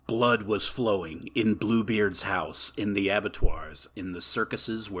Blood was flowing in Bluebeard's house, in the abattoirs, in the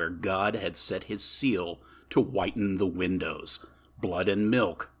circuses where God had set his seal to whiten the windows. Blood and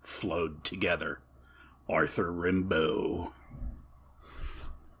milk flowed together. Arthur Rimbaud.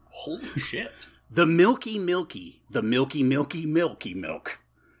 Holy shit. The milky milky, the milky milky milky milk.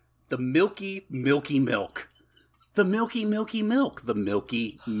 The milky milky milk. The milky milky milk, the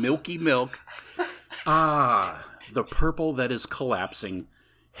milky milky milk. Ah, the purple that is collapsing.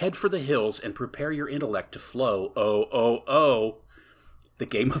 Head for the hills and prepare your intellect to flow. Oh, oh, oh. The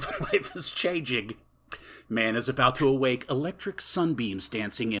game of life is changing. Man is about to awake, electric sunbeams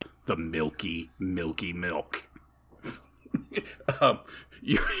dancing in the milky, milky milk.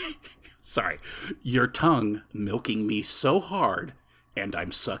 Sorry. Your tongue milking me so hard, and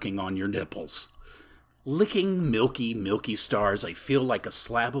I'm sucking on your nipples. Licking milky, milky stars, I feel like a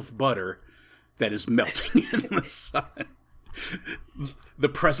slab of butter that is melting in the sun. The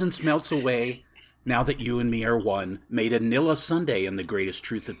presence melts away, now that you and me are one. Made a Nilla Sunday, and the greatest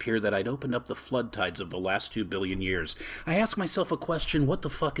truth appear that I'd opened up the flood tides of the last 2 billion years. I ask myself a question, what the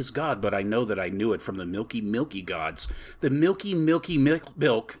fuck is God? But I know that I knew it from the milky, milky gods. The milky, milky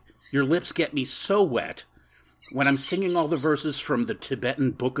milk, your lips get me so wet. When I'm singing all the verses from the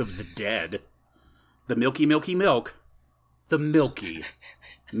Tibetan Book of the Dead. The milky, milky milk. The milky,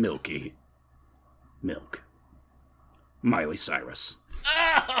 milky milk. Miley Cyrus.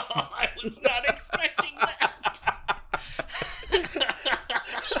 Oh, I was not expecting that.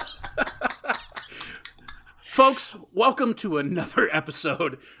 Folks, welcome to another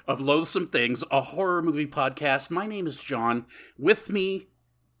episode of Loathsome Things, a horror movie podcast. My name is John. With me,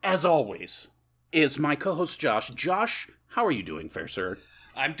 as always, is my co-host Josh. Josh, how are you doing, fair sir?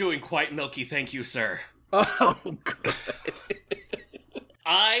 I'm doing quite milky, thank you, sir. Oh, good.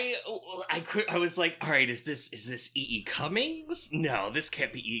 I was like, all right, is this E.E. Cummings? No, this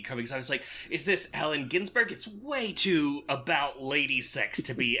can't be E.E. Cummings. I was like, is this Allen Ginsberg? It's way too about lady sex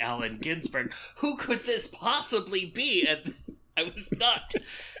to be Allen Ginsberg. Who could this possibly be? And I was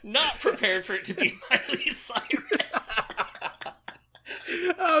not prepared for it to be Miley Cyrus.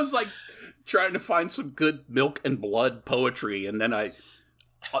 I was like trying to find some good milk and blood poetry, and then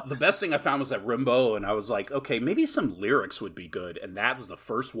the best thing I found was that Rimbaud, and I was like, okay, maybe some lyrics would be good, and that was the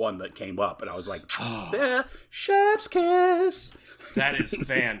first one that came up, and I was like, the chef's kiss. That is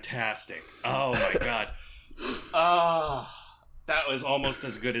fantastic. Oh my god. That was almost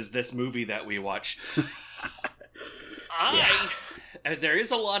as good as this movie that we watched. There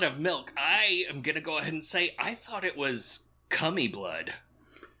is a lot of milk. I am going to go ahead and say I thought it was cummy blood.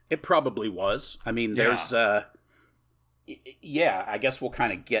 It probably was. I mean, there's... I guess we'll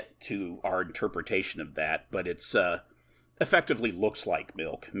kind of get to our interpretation of that, but it's effectively looks like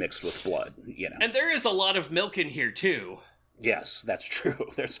milk mixed with blood, you know. And there is a lot of milk in here, too. Yes, that's true.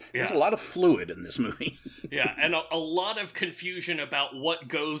 There's a lot of fluid in this movie. Yeah, and a lot of confusion about what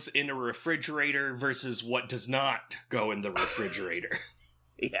goes in a refrigerator versus what does not go in the refrigerator.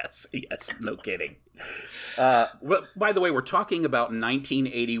 Yes, no kidding. Well, by the way, we're talking about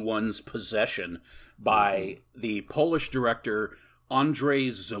 1981's Possession by the Polish director Andrzej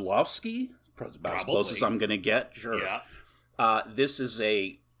Zulawski. About as close as I'm going to get. Sure. Yeah. This is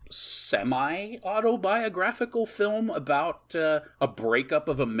a semi-autobiographical film about a breakup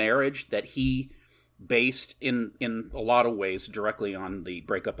of a marriage that he based in a lot of ways directly on the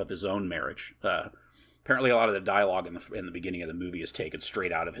breakup of his own marriage. Apparently a lot of the dialogue in the beginning of the movie is taken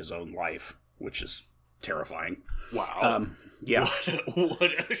straight out of his own life, which is terrifying. Wow. Yeah.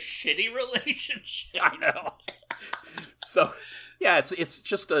 What a shitty relationship. I know. So, yeah, it's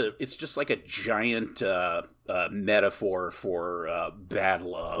just like a giant metaphor for bad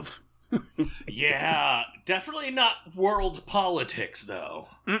love. Yeah, definitely not world politics, though.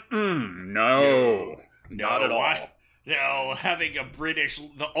 No, not at all. No, having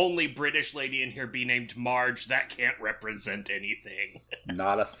the only British lady in here be named Marge, that can't represent anything.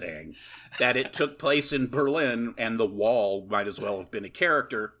 Not a thing. That it took place in Berlin and the wall might as well have been a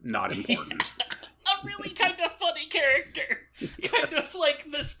character, not important. A really kind of funny character. Yes. Kind of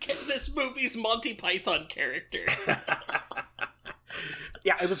like this movie's Monty Python character.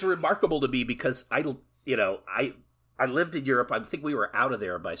 Yeah, it was remarkable to me because I lived in Europe. I think we were out of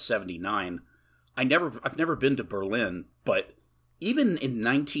there by 1979. I've never been to Berlin, but even in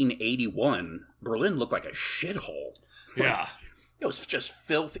 1981, Berlin looked like a shithole. Yeah. It was just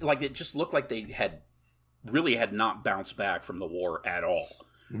filthy. Like, it just looked like they had not bounced back from the war at all.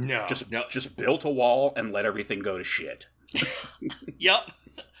 No. Just built a wall and let everything go to shit. Yep.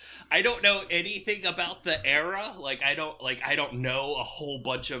 I don't know anything about the era. I don't know a whole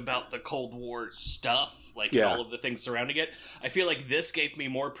bunch about the Cold War stuff. like, and all of the things surrounding it. I feel like this gave me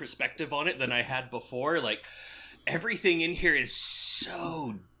more perspective on it than I had before. Like, everything in here is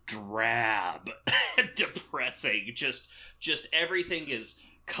so drab and depressing. Just everything is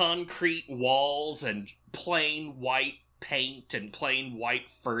concrete walls and plain white paint and plain white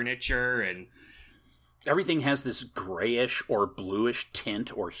furniture, and everything has this grayish or bluish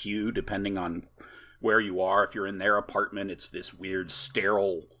tint or hue depending on where you are. If you're in their apartment, it's this weird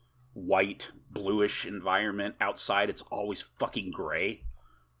sterile white bluish environment. Outside, it's always fucking gray.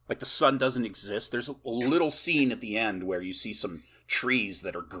 Like the sun doesn't exist. There's a little scene at the end where you see some trees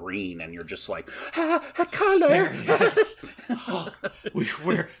that are green, and you're just like, a color. There it is. Oh,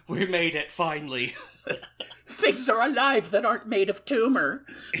 we made it finally. Things are alive that aren't made of tumor.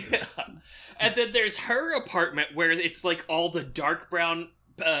 Yeah. And then there's her apartment where it's like all the dark brown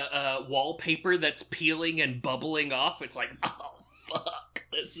wallpaper that's peeling and bubbling off. It's like, oh fuck,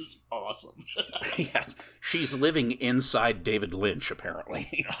 this is awesome. Yes, she's living inside David Lynch,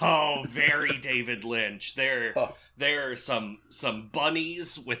 apparently. Oh, very David Lynch. There are some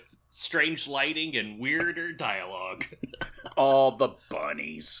bunnies with strange lighting and weirder dialogue. All the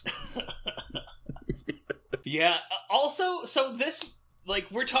bunnies. Yeah. Also, so this, like,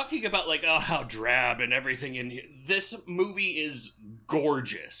 we're talking about, like, oh, how drab and everything in here. This movie is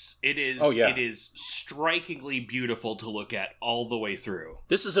gorgeous. It is. Oh, yeah. It is strikingly beautiful to look at all the way through.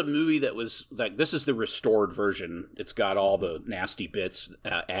 This is a movie that was, like, this is the restored version. It's got all the nasty bits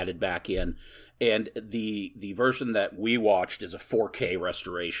added back in. And the version that we watched is a 4K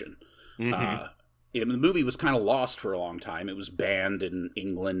restoration. Mm-hmm. The movie was kind of lost for a long time. It was banned in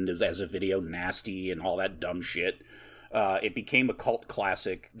England as a video nasty and all that dumb shit. It became a cult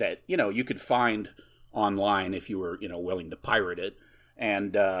classic that, you know, you could find online if you were, you know, willing to pirate it.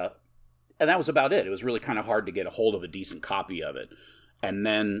 And that was about it. It was really kind of hard to get a hold of a decent copy of it. And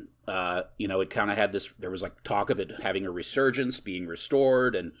then, you know, it kind of had this, there was like talk of it having a resurgence, being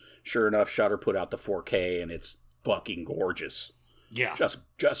restored. And sure enough, Shudder put out the 4K, and it's fucking gorgeous. Yeah.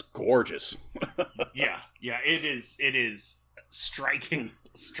 Just gorgeous. Yeah. It is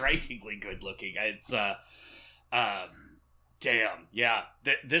strikingly good looking. It's, damn. Yeah.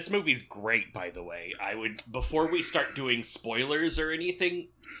 This movie's great, by the way. I would, before we start doing spoilers or anything,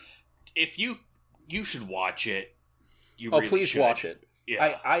 if you should watch it. Please watch it.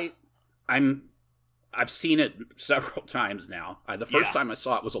 Yeah. I've seen it several times now. The first time I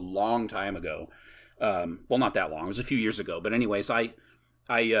saw it was a long time ago. Well, not that long. It was a few years ago. But anyways, it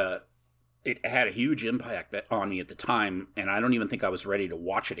had a huge impact on me at the time, and I don't even think I was ready to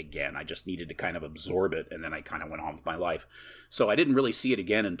watch it again. I just needed to kind of absorb it, and then I kind of went on with my life. So I didn't really see it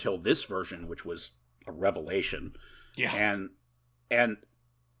again until this version, which was a revelation. Yeah. And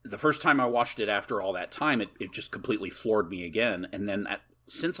the first time I watched it after all that time, it just completely floored me again. And then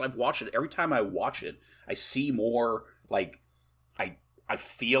since I've watched it, every time I watch it, I see more, like, I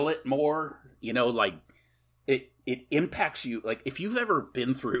feel it more, you know, like it impacts you. Like if you've ever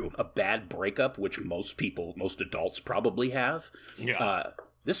been through a bad breakup, which most adults probably have,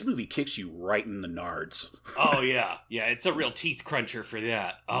 this movie kicks you right in the nards. Oh yeah. Yeah. It's a real teeth cruncher for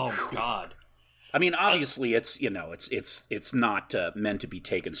that. Oh God. I mean, obviously it's, you know, it's not meant to be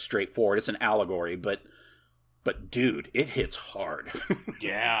taken straight forward. It's an allegory, but dude, it hits hard.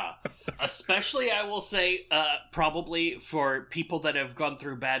 Yeah. Especially, I will say, probably for people that have gone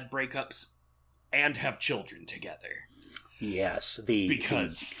through bad breakups and have children together. Yes.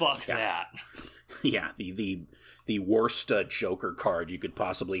 Fuck that. Yeah, the worst Joker card you could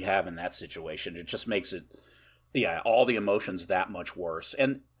possibly have in that situation. It just makes it, all the emotions that much worse.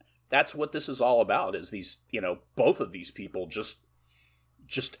 And that's what this is all about, is these, you know, both of these people just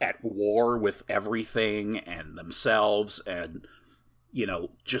at war with everything and themselves, and, you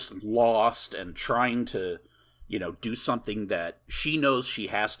know, just lost and trying to, you know, do something that she knows she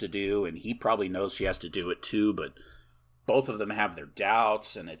has to do, and he probably knows she has to do it too, but both of them have their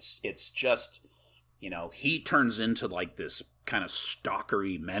doubts, and it's just, you know, he turns into like this kind of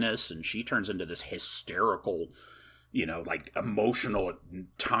stalkery menace, and she turns into this hysterical, you know, like emotional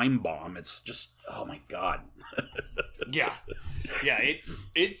time bomb. It's just, oh my God. Yeah,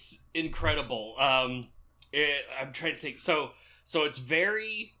 it's incredible. I'm trying to think. So it's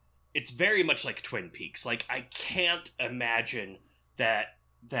very much like Twin Peaks. Like, I can't imagine that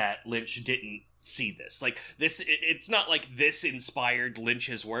Lynch didn't see this. Like, this, it's not like this inspired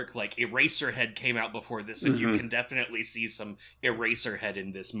Lynch's work. Like, Eraserhead came out before this, and you can definitely see some Eraserhead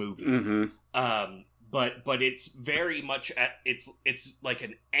in this movie. Mm-hmm. But it's very much it's like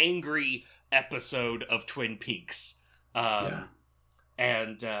an angry episode of Twin Peaks.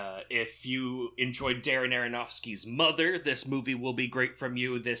 And if you enjoyed Darren Aronofsky's Mother, this movie will be great from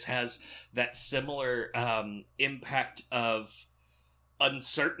you. This has that similar impact of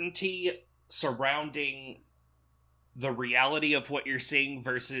uncertainty surrounding the reality of what you're seeing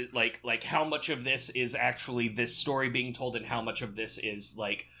versus like how much of this is actually this story being told and how much of this is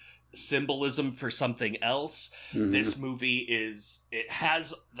like symbolism for something else. Mm-hmm. This movie it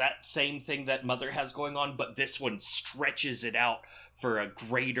has that same thing that Mother has going on, but this one stretches it out for a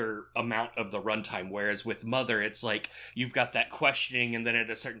greater amount of the runtime, whereas with Mother it's like you've got that questioning and then at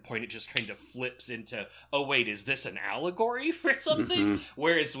a certain point it just kind of flips into, oh wait, is this an allegory for something? Mm-hmm.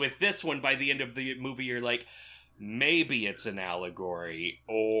 Whereas with this one, by the end of the movie you're like, maybe it's an allegory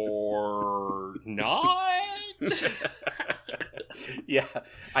or not. Yeah,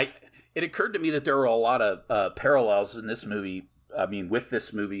 it occurred to me that there were a lot of parallels in this movie. I mean, with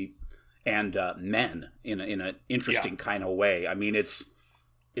this movie and Men in an interesting kind of way. I mean, it's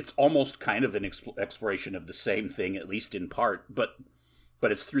almost kind of an exploration of the same thing, at least in part, but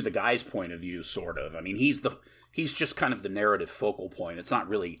it's through the guy's point of view, sort of. I mean, he's just kind of the narrative focal point. It's not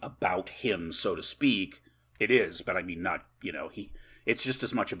really about him, so to speak. It is, but I mean, not, it's just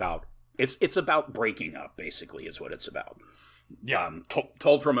as much about, it's about breaking up, basically, is what it's about. Yeah.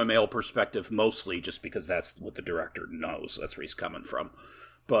 Told from a male perspective, mostly just because that's what the director knows. That's where he's coming from.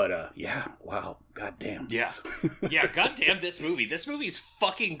 But, yeah, wow, goddamn. Yeah. Yeah, goddamn this movie. This movie's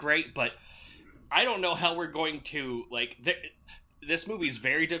fucking great, but I don't know how we're going to, this movie's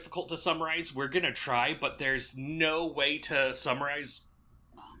very difficult to summarize. We're gonna try, but there's no way to summarize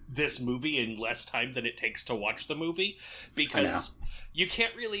this movie in less time than it takes to watch the movie, because you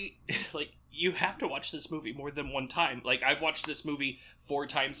can't really you have to watch this movie more than one time. I've watched this movie 4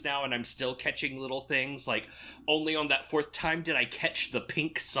 times now and I'm still catching little things. Only on that 4th time did I catch the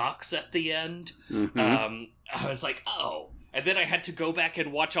pink socks at the end. Mm-hmm. I was like, oh. And then I had to go back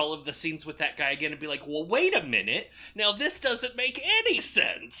and watch all of the scenes with that guy again and be like, well, wait a minute, now this doesn't make any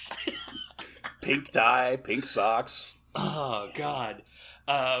sense. Pink tie, pink socks. Oh god.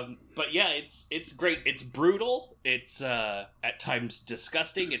 But yeah, it's great. It's brutal. It's at times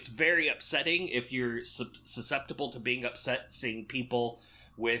disgusting. It's very upsetting if you're susceptible to being upset seeing people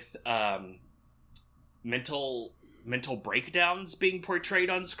with mental breakdowns being portrayed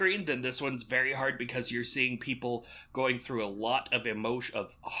on screen. Then this one's very hard because you're seeing people going through a lot of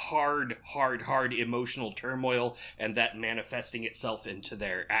hard emotional turmoil, and that manifesting itself into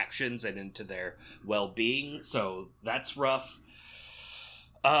their actions and into their well-being. So that's rough.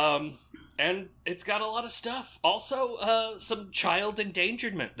 And it's got a lot of stuff. Also, some child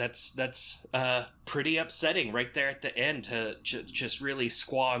endangerment that's pretty upsetting right there at the end to just really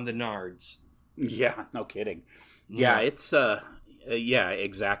squaw on the nards. Yeah, no kidding. Yeah, it's, yeah,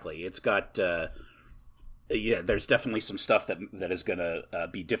 exactly. It's got, there's definitely some stuff that is gonna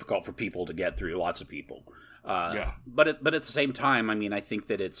be difficult for people to get through, lots of people. But at the same time, I mean, I think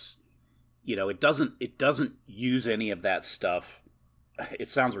that it's, it doesn't use any of that stuff. It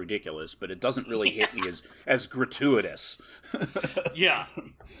sounds ridiculous, but it doesn't really hit me as gratuitous. Yeah.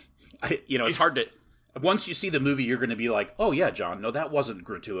 It's hard to... Once you see the movie, you're going to be like, oh yeah, John, no, that wasn't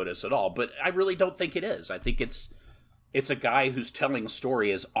gratuitous at all. But I really don't think it is. I think it's a guy who's telling a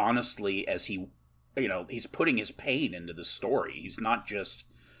story as honestly as he's putting his pain into the story. He's not just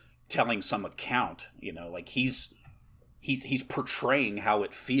telling some account, he's portraying how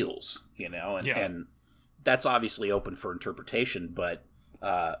it feels, and that's obviously open for interpretation, but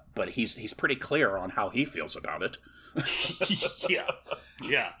he's pretty clear on how he feels about it. Yeah.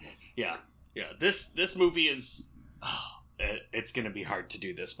 This movie is, it's going to be hard to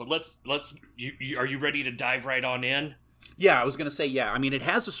do this, but let's are you ready to dive right on in? Yeah, I was going to say, yeah. I mean, it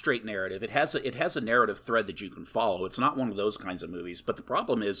has a straight narrative. It has a narrative thread that you can follow. It's not one of those kinds of movies, but the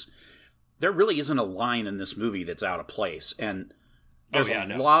problem is there really isn't a line in this movie that's out of place, and there's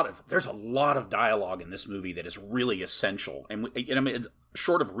a lot of dialogue in this movie that is really essential. And I mean,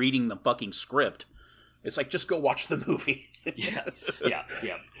 short of reading the fucking script, it's like, just go watch the movie. Yeah.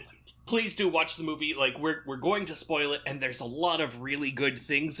 Please do watch the movie. We're going to spoil it, and there's a lot of really good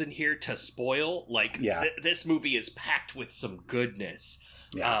things in here to spoil. This movie is packed with some goodness.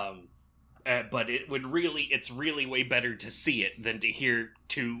 Yeah. But it's really way better to see it than to hear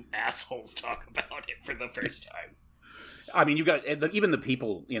 2 assholes talk about it for the first time. I mean, you got even the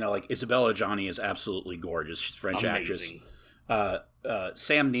people, Isabella Adjani is absolutely gorgeous. She's a French Amazing. actress.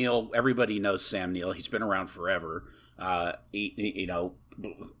 Sam Neill, everybody knows Sam Neill. He's been around forever.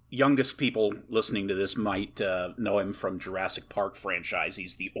 Youngest people listening to this might know him from Jurassic Park franchise.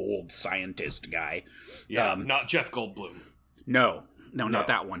 He's the old scientist guy. Yeah, not Jeff Goldblum. No, not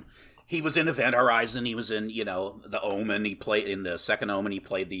that one. He was in Event Horizon. He was in, The Omen. He played in the second Omen. He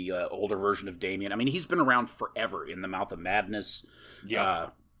played the older version of Damien. I mean, he's been around forever in The Mouth of Madness. Yeah.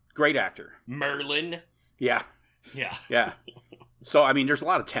 Great actor. Merlin. Yeah. Yeah. Yeah. So, I mean, there's a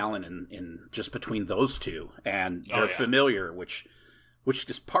lot of talent in just between those two. And they're familiar, which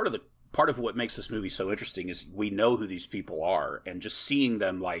is part of what makes this movie so interesting is we know who these people are. And just seeing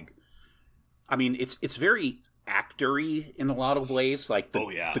them, like, I mean, it's very actor-y in a lot of ways. Like,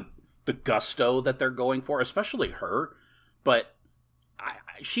 the gusto that they're going for, especially her, but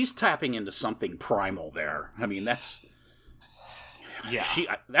she's tapping into something primal there. I mean, it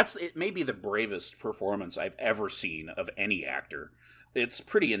may be the bravest performance I've ever seen of any actor. It's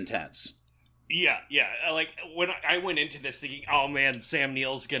pretty intense. Yeah. Like, when I went into this thinking, oh man, Sam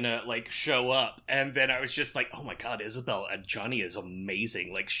Neill's gonna, like, show up. And then I was just like, oh my god, Isabelle Adjani is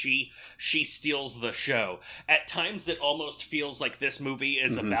amazing. Like, she steals the show. At times, it almost feels like this movie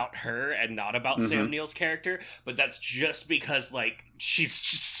is about her and not about Sam Neill's character. But that's just because, like, she's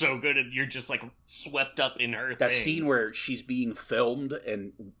just so good and you're just, like, swept up in her That scene where she's being filmed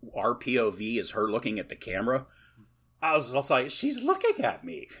and our POV is her looking at the camera. I was also like, she's looking at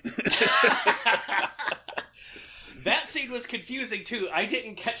me. That scene was confusing too. I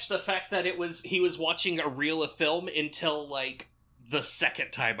didn't catch the fact that he was watching a reel of film until, like, the second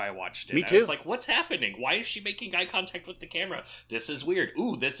time I watched it. Me too. I was like, what's happening? Why is she making eye contact with the camera? This is weird.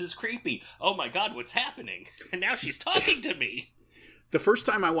 Ooh, this is creepy. Oh my god, what's happening? And now she's talking to me. The first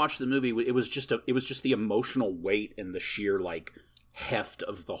time I watched the movie, it was just the emotional weight and the sheer, like, heft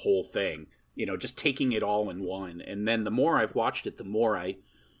of the whole thing. Just taking it all in one. And then the more I've watched it, the more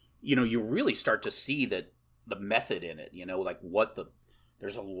you really start to see that the method in it, like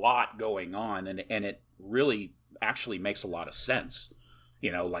there's a lot going on and it really actually makes a lot of sense.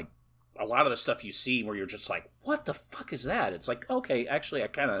 Like a lot of the stuff you see where you're just like, what the fuck is that? It's like, okay, actually I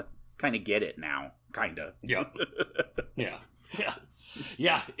kind of get it now. Kind of. Yeah. Yeah. Yeah.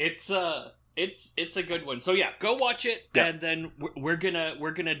 Yeah. It's a good one. So yeah, go watch it, and then we're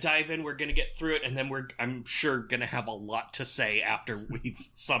gonna dive in. We're gonna get through it, and then I'm sure gonna have a lot to say after we've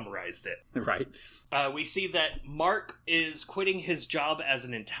summarized it. Right. We see that Mark is quitting his job as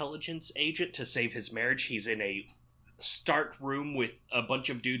an intelligence agent to save his marriage. He's in a stark room with a bunch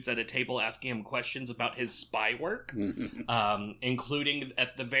of dudes at a table asking him questions about his spy work, including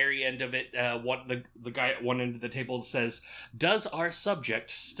at the very end of it, the guy at one end of the table says, "Does our subject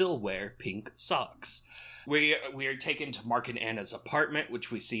still wear pink socks?" We are taken to Mark and Anna's apartment,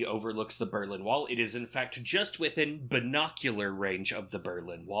 which we see overlooks the Berlin Wall. It is in fact just within binocular range of the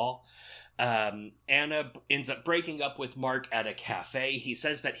Berlin Wall. Anna ends up breaking up with Mark at a cafe. He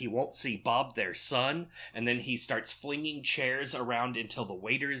says that he won't see Bob, their son, and then he starts flinging chairs around until the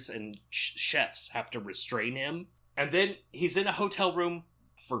waiters and chefs have to restrain him. And then he's in a hotel room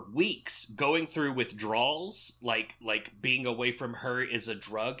for weeks, going through withdrawals, like being away from her is a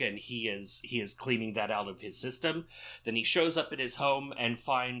drug, and he is cleaning that out of his system. Then he shows up at his home and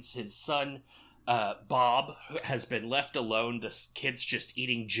finds his son, Bob, has been left alone. The kid's just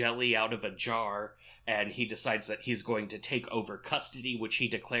eating jelly out of a jar, and he decides that he's going to take over custody, which he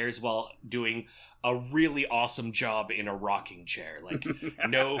declares while doing a really awesome job in a rocking chair. Like,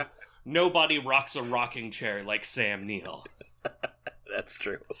 nobody rocks a rocking chair like Sam Neill. That's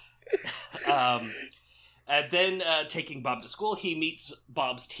true. And then, taking Bob to school, he meets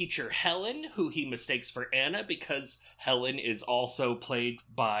Bob's teacher, Helen, who he mistakes for Anna because Helen is also played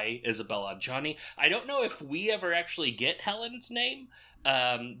by Isabelle Adjani. I don't know if we ever actually get Helen's name.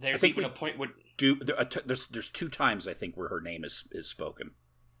 There's even a point where... There's two times, I think, where her name is spoken.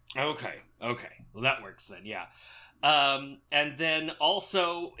 Okay. Well, that works then, yeah. And then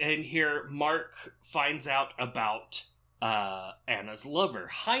also in here, Mark finds out about... Anna's lover,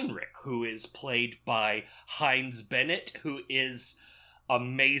 Heinrich, who is played by Heinz Bennett, who is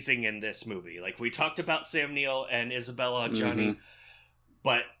amazing in this movie. Like, we talked about Sam Neill and Isabelle Adjani,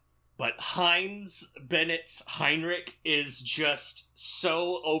 but Heinz Bennett's Heinrich is just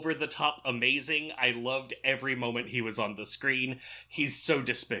so over-the-top amazing. I loved every moment he was on the screen. He's so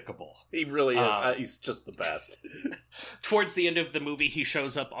despicable. He really is. He's just the best. Towards the end of the movie, he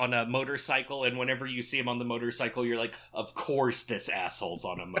shows up on a motorcycle, and whenever you see him on the motorcycle, you're like, of course this asshole's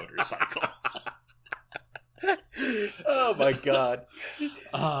on a motorcycle. Oh my god.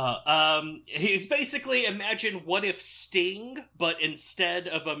 He's basically, imagine what if Sting, but instead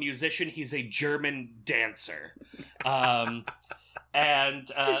of a musician, he's a German dancer. So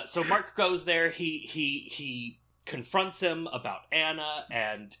Mark goes there, he confronts him about Anna,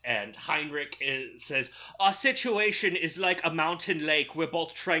 and Heinrich says, "Our situation is like a mountain lake we're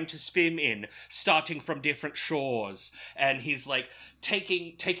both trying to swim in, starting from different shores." And he's like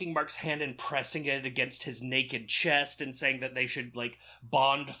taking Mark's hand and pressing it against his naked chest and saying that they should like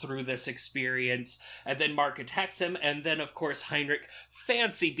bond through this experience. And then Mark attacks him, and then of course Heinrich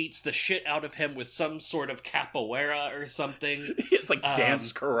fancy beats the shit out of him with some sort of capoeira or something. It's like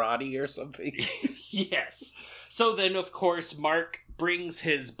dance karate or something. Yes. So then, of course, Mark brings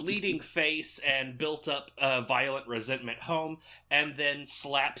his bleeding face and built up violent resentment home, and then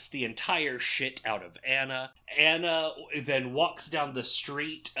slaps the entire shit out of Anna. Anna then walks down the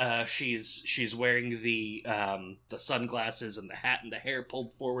street. She's wearing the sunglasses and the hat and the hair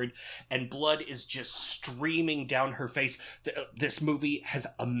pulled forward, and blood is just streaming down her face. This movie has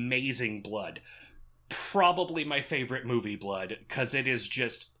amazing blood. Probably my favorite movie blood, because it is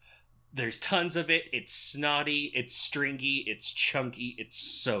just... There's tons of it. It's snotty. It's stringy. It's chunky. It's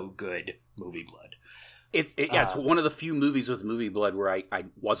so good. Movie blood. It's one of the few movies with movie blood where I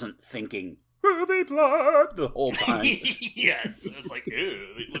wasn't thinking movie blood the whole time. Yes. It was like,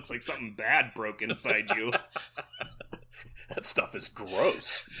 ew, it looks like something bad broke inside you. That stuff is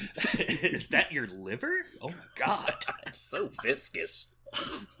gross. Is that your liver? Oh my god. It's so viscous.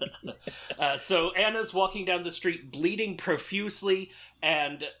 So Anna's walking down the street bleeding profusely,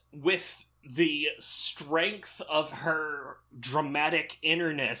 and with the strength of her dramatic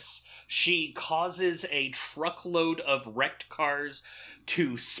innerness, she causes a truckload of wrecked cars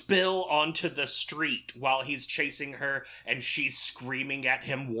to spill onto the street while he's chasing her, and she's screaming at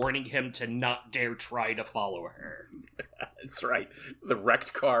him, warning him to not dare try to follow her. That's right. The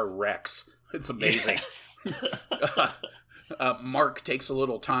wrecked car wrecks. It's amazing. Yes. Mark takes a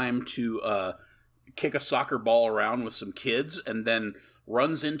little time to kick a soccer ball around with some kids, and then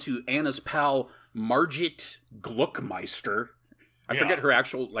runs into Anna's pal, Margit Gluckmeister. I forget her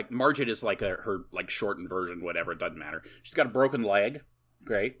actual, like, Margit is like her like shortened version, whatever, it doesn't matter. She's got a broken leg.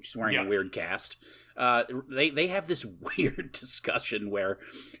 Great. She's wearing a weird cast. They have this weird discussion where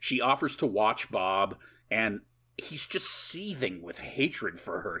she offers to watch Bob, and he's just seething with hatred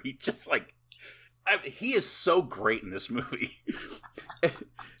for her. He just like... he is so great in this movie.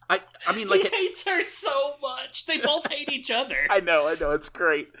 I mean, like... He hates her so much. They both hate each other. I know, it's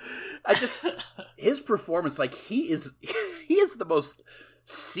great. His performance, like, he is the most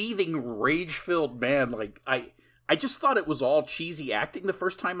seething, rage-filled man. Like, I just thought it was all cheesy acting the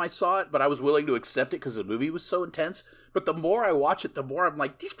first time I saw it, but I was willing to accept it because the movie was so intense. But the more I watch it, the more I'm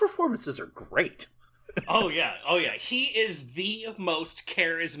like, these performances are great. Oh yeah. He is the most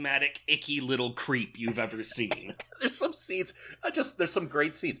charismatic, icky little creep you've ever seen. There's some scenes, there's some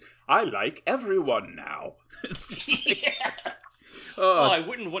great scenes. I like everyone now. It's just like, yes. I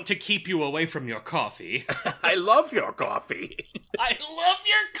wouldn't want to keep you away from your coffee. I love your coffee. I love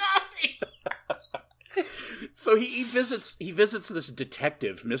your coffee. So he visits this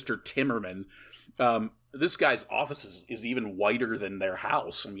detective, Mr. Timmerman. This guy's office is even whiter than their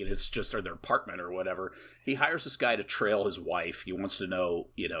house. I mean, it's just or their apartment or whatever. He hires this guy to trail his wife. He wants to know,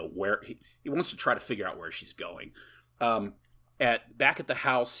 where he wants to try to figure out where she's going. Back at the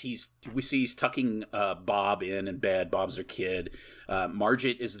house, we see he's tucking Bob in bed. Bob's their kid.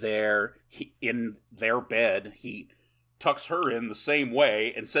 Margit is there. In their bed, he tucks her in the same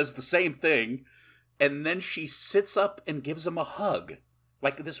way and says the same thing, and then she sits up and gives him a hug,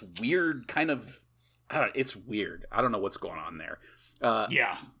 like this weird kind of. It's weird. I don't know what's going on there.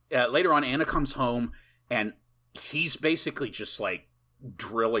 Later on, Anna comes home, and he's basically just, like,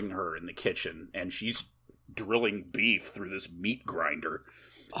 drilling her in the kitchen, and she's drilling beef through this meat grinder.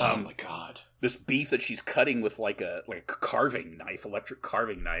 Oh, my God. This beef that she's cutting with, like a carving knife, electric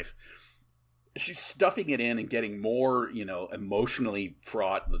carving knife. She's stuffing it in and getting more, emotionally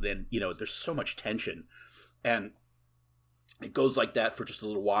fraught. Then, there's so much tension. And... it goes like that for just a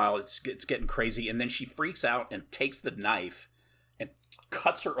little while. It's getting crazy. And then she freaks out and takes the knife and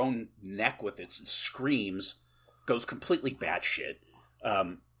cuts her own neck with it and screams, goes completely batshit.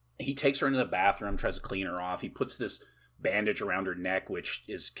 He takes her into the bathroom, tries to clean her off. He puts this bandage around her neck, which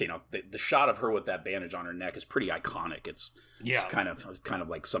is, the shot of her with that bandage on her neck is pretty iconic. It's kind of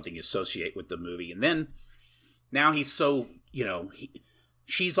like something you associate with the movie. And then now he's so,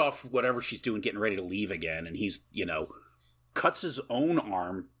 she's off whatever she's doing, getting ready to leave again. And he's, cuts his own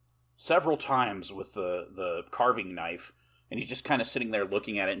arm several times with the carving knife, and he's just kind of sitting there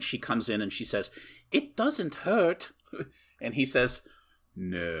looking at it, and she comes in and she says, "It doesn't hurt." And he says,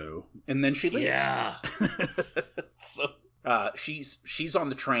 "No." And then she leaves. Yeah. So she's on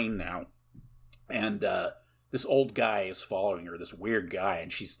the train now, and this old guy is following her, this weird guy,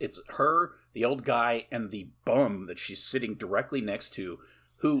 and it's her, the old guy, and the bum that she's sitting directly next to,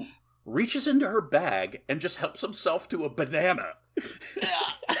 who reaches into her bag and just helps himself to a banana.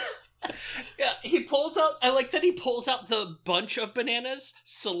 Yeah. Yeah, I like that he pulls out the bunch of bananas,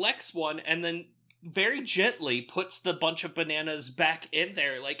 selects one, and then very gently puts the bunch of bananas back in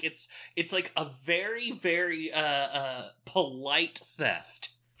there. Like, it's like a very, very, polite theft.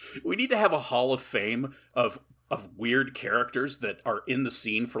 We need to have a hall of fame of weird characters that are in the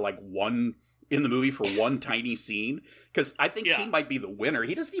scene for like in the movie for one tiny scene, because I think he might be the winner.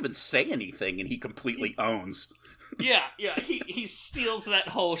 He doesn't even say anything, and he completely owns. Yeah, he steals that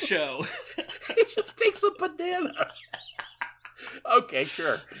whole show. He just takes a banana. Okay,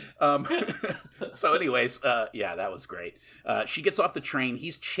 sure. So anyways, that was great. She gets off the train.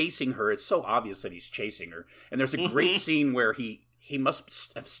 He's chasing her. It's so obvious that he's chasing her. And there's a great scene where he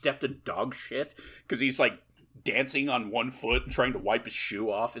must have stepped in dog shit, because he's like dancing on one foot and trying to wipe his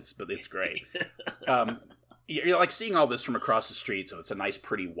shoe off. It's great. You're like seeing all this from across the street, so it's a nice,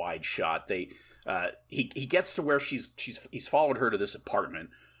 pretty wide shot. He gets to where he's followed her to this apartment,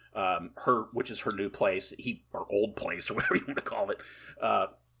 which is her new place, or old place, or whatever you want to call it.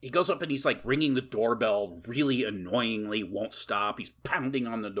 He goes up and he's like ringing the doorbell really annoyingly, won't stop. He's pounding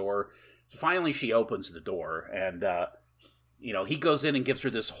on the door. So finally she opens the door, and he goes in and gives her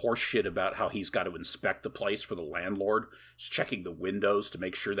this horse shit about how he's got to inspect the place for the landlord. He's checking the windows to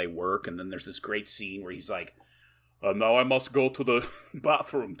make sure they work, and then there's this great scene where he's like, now I must go to the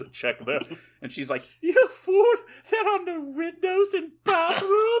bathroom to check that. And she's like, you fool, there are no windows in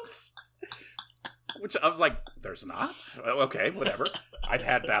bathrooms. Which I was like, there's not? Okay, whatever. I've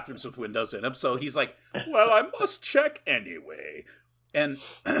had bathrooms with windows in them. So he's like, well, I must check anyway. And,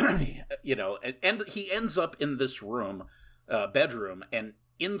 and he ends up in this room, bedroom, and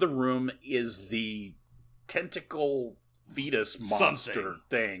in the room is the tentacle fetus monster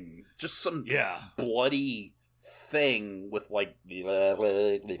thing. Just some bloody thing with like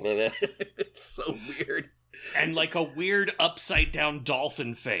it's so weird, and like a weird upside down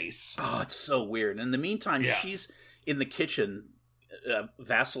dolphin face. Oh, it's so weird. And in the meantime, she's in the kitchen,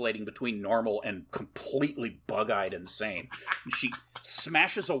 vacillating between normal and completely bug-eyed insane. And she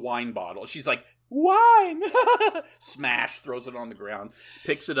smashes a wine bottle. She's like, wine! Smash, throws it on the ground,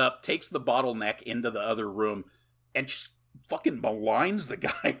 picks it up, takes the bottleneck into the other room, and just fucking maligns the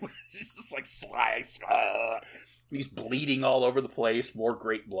guy. She's just like, slice. He's bleeding all over the place, more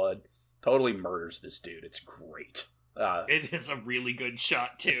great blood. Totally murders this dude. It's great. It is a really good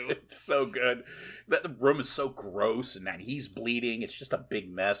shot, too. It's so good. That the room is so gross, and that he's bleeding. It's just a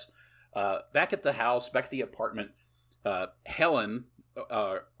big mess. Back at the house, back at the apartment, Helen,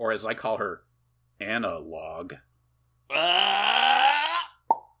 or as I call her, Analog,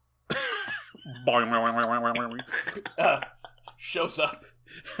 shows up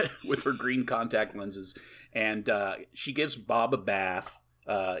with her green contact lenses, and she gives Bob a bath.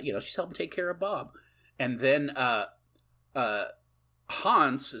 She's helping take care of Bob. And then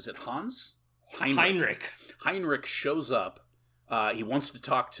Hans, is it Hans? Heinrich shows up. He wants to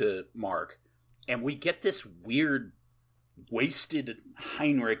talk to Mark, and we get this weird wasted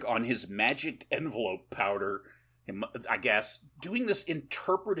Heinrich on his magic envelope powder, I guess, doing this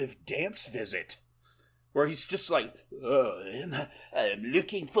interpretive dance visit where he's just like, I'm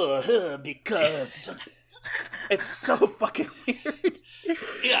looking for her because... It's so fucking weird.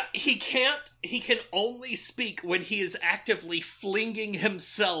 Yeah, he can only speak when he is actively flinging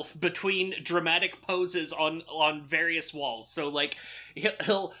himself between dramatic poses on various walls. So like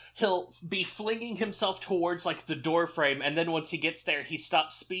he'll be flinging himself towards like the door frame, and then once he gets there he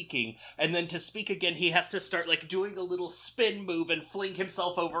stops speaking, and then to speak again he has to start like doing a little spin move and fling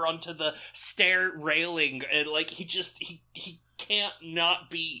himself over onto the stair railing, and like he can't not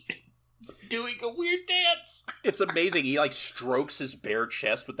be doing a weird dance. It's amazing. He like strokes his bare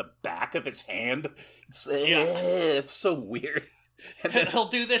chest with the back of his hand. It's so weird. And then he'll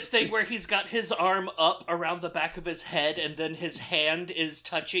do this thing where he's got his arm up around the back of his head, and then his hand is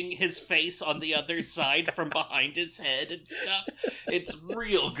touching his face on the other side from behind his head and stuff. It's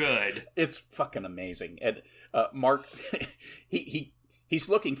real good. It's fucking amazing. And Mark, he's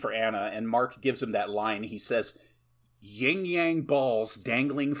looking for Anna, and Mark gives him that line. He says, yin yang balls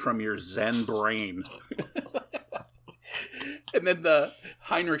dangling from your Zen brain. And then the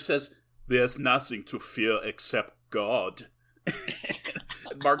Heinrich says, there's nothing to fear except God.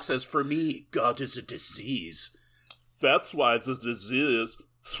 And Mark says, for me, God is a disease. That's why the disease,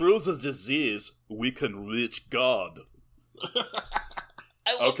 through the disease, we can reach God.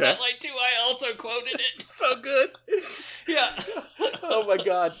 I love that line too. I also quoted it. So good. Yeah. Oh my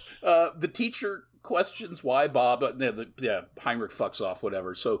God. The teacher questions why Bob. Heinrich fucks off.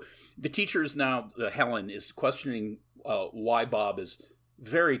 Whatever. So the teacher is now Helen is questioning why Bob is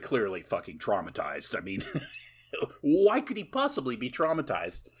very clearly fucking traumatized. I mean, why could he possibly be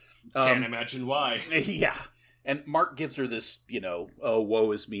traumatized? Can't imagine why. Yeah. And Mark gives her this, oh,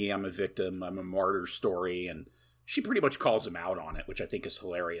 woe is me, I'm a victim, I'm a martyr story, and she pretty much calls him out on it, which I think is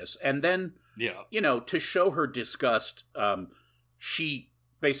hilarious. And then, to show her disgust, she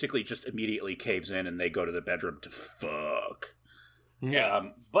basically just immediately caves in and they go to the bedroom to fuck. Yeah.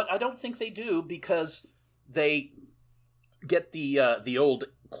 But I don't think they do because they get the old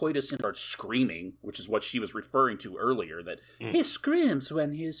coitus and starts screaming, which is what she was referring to earlier, that he screams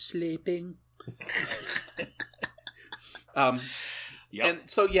when he's sleeping. And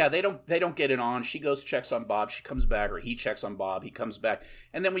so they don't get it on. She goes, checks on Bob, she comes back, or he checks on Bob, he comes back,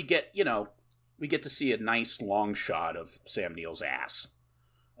 and then we get to see a nice long shot of Sam Neill's ass.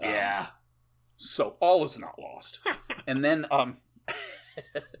 So all is not lost. And then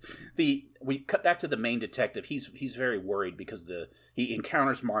we cut back to the main detective. He's very worried because he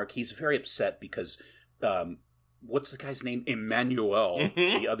encounters Mark. He's very upset because what's the guy's name? Emmanuel,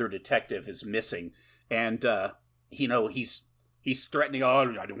 the other detective, is missing, and he's threatening.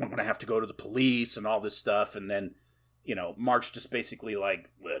 Oh, I don't want to have to go to the police and all this stuff. And then Mark's just basically like,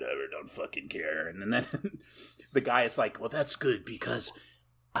 whatever, don't fucking care. And then the guy is like, well, that's good because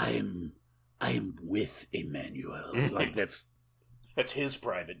I'm with Emmanuel. Like that's his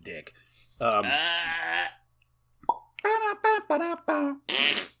private dick.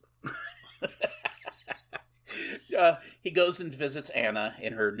 He goes and visits Anna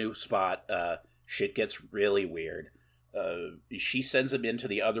in her new spot. Shit gets really weird. She sends him into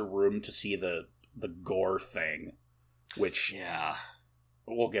the other room to see the gore thing, which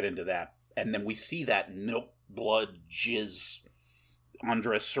we'll get into that. And then we see that milk, blood, jizz,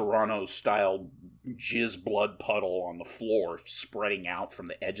 Andres Serrano style jizz blood puddle on the floor spreading out from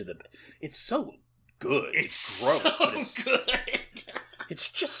the edge of the bed. It's so good. It's gross, so but it's good. It's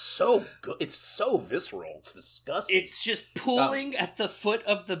just so good. It's so visceral. It's disgusting. It's just pooling at the foot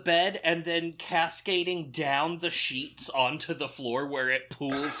of the bed and then cascading down the sheets onto the floor where it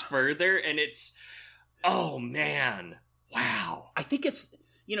pools further, and it's... Oh, man. Wow. I think it's...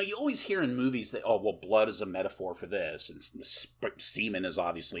 you always hear in movies that, blood is a metaphor for this, and semen is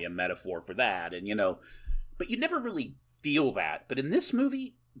obviously a metaphor for that, and, but you never really feel that. But in this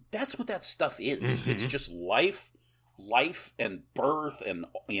movie, that's what that stuff is. Mm-hmm. It's just life and birth and,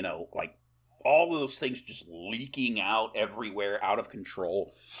 like, all of those things just leaking out everywhere, out of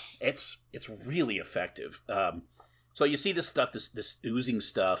control. It's really effective. So you see this stuff, this oozing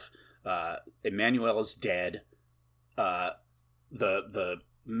stuff. Emmanuel is dead. The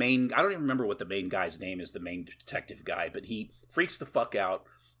main, I don't even remember what the main guy's name is, the main detective guy, but he freaks the fuck out,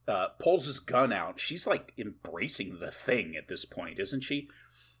 pulls his gun out. She's like embracing the thing at this point, isn't she?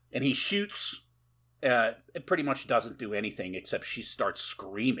 And he shoots. It pretty much doesn't do anything except she starts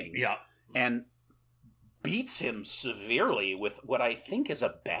screaming. Yeah. And beats him severely with what I think is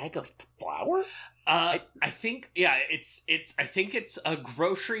a bag of flour. I think it's a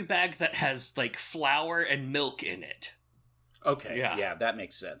grocery bag that has like flour and milk in it. Okay, yeah, that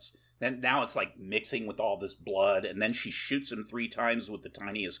makes sense. Then now it's like mixing with all this blood, and then she shoots him 3 times with the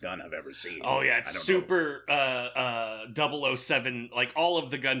tiniest gun I've ever seen. Oh yeah, it's super 007. Like all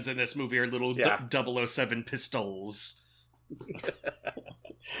of the guns in this movie are little 007 pistols.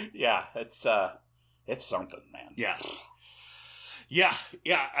 Yeah, it's something, man. Yeah.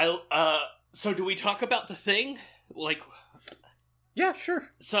 So do we talk about the thing? Like, yeah, sure.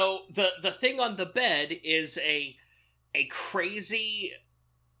 So the thing on the bed is a crazy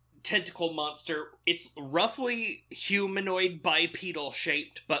tentacle monster. It's roughly humanoid bipedal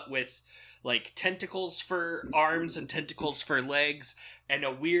shaped, but with like tentacles for arms and tentacles for legs, and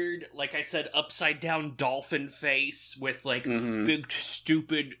a weird, like I said, upside down dolphin face with like big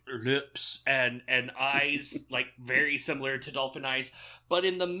stupid lips and eyes like very similar to dolphin eyes. But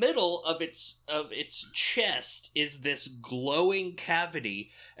in the middle of its chest is this glowing cavity,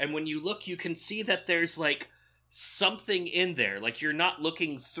 and when you look, you can see that there's like something in there. Like you're not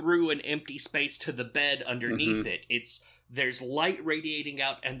looking through an empty space to the bed underneath it. There's light radiating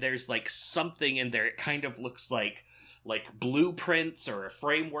out, and there's like something in there. It kind of looks like blueprints or a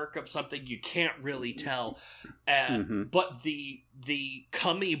framework of something. You can't really tell. But the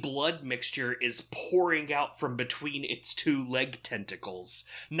cummy blood mixture is pouring out from between its 2 leg tentacles.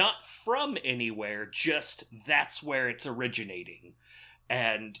 Not from anywhere, just that's where it's originating.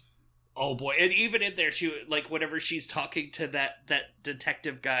 And oh boy, and even in there, she, like, whenever she's talking to that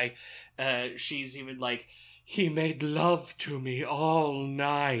detective guy, she's even like, he made love to me all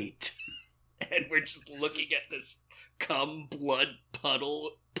night. and we're just looking at this cum blood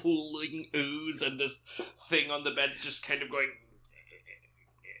puddle pooling ooze, and this thing on the bed's just kind of going.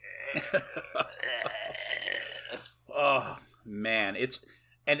 Oh man,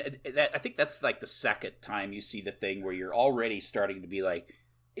 I think that's like the second time you see the thing where you're already starting to be like,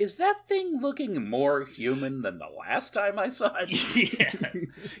 is that thing looking more human than the last time I saw it? Yes.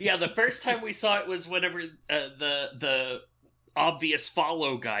 Yeah, the first time we saw it was whenever the obvious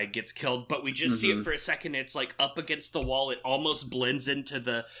follow guy gets killed, but we just see it for a second. It's like up against the wall. It almost blends into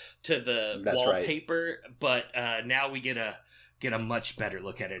the That's wallpaper, right. But now we get a much better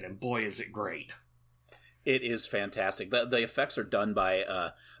look at it, and boy, is it great. It is fantastic. The effects are done by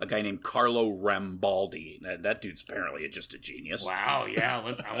a guy named Carlo Rambaldi. That dude's apparently just a genius. Wow, yeah.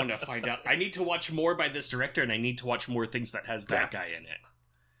 I want to find out. I need to watch more by this director, and I need to watch more things that has that guy in it.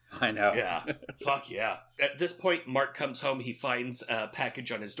 I know. Yeah. Fuck yeah. At this point, Mark comes home. He finds a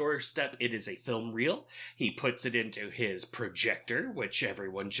package on his doorstep. It is a film reel. He puts it into his projector, which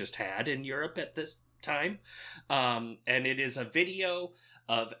everyone just had in Europe at this time. And it is a video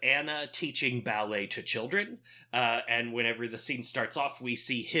of Anna teaching ballet to children. And whenever the scene starts off, we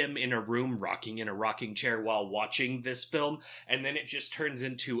see him in a room rocking in a rocking chair while watching this film. And then it just turns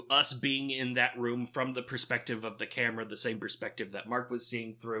into us being in that room from the perspective of the camera, the same perspective that Mark was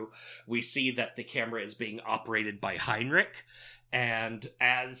seeing through. We see that the camera is being operated by Heinrich. And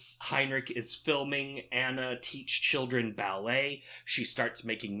as Heinrich is filming Anna teach children ballet, she starts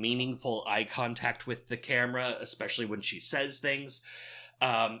making meaningful eye contact with the camera, especially when she says things.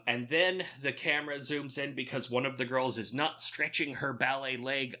 And then the camera zooms in because one of the girls is not stretching her ballet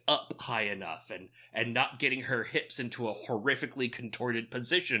leg up high enough and not getting her hips into a horrifically contorted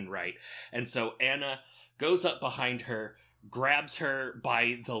position right. And so Anna goes up behind her, grabs her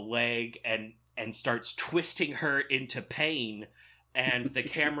by the leg, and starts twisting her into pain. And the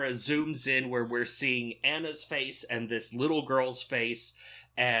camera zooms in where we're seeing Anna's face and this little girl's face.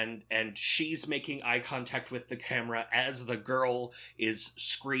 And she's making eye contact with the camera as the girl is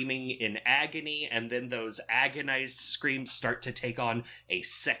screaming in agony, and then those agonized screams start to take on a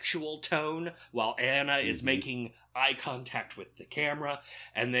sexual tone while Anna is making eye contact with the camera,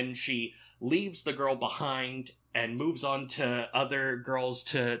 and then she leaves the girl behind and moves on to other girls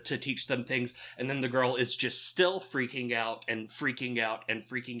to teach them things, and then the girl is just still freaking out and freaking out and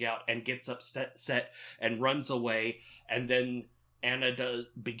freaking out and gets upset and runs away, and then Anna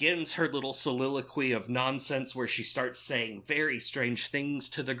begins her little soliloquy of nonsense where she starts saying very strange things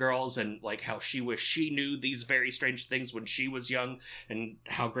to the girls and like how she wished she knew these very strange things when she was young and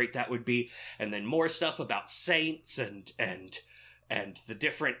how great that would be. And then more stuff about saints and the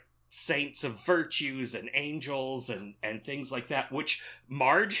different saints of virtues and angels and things like that, which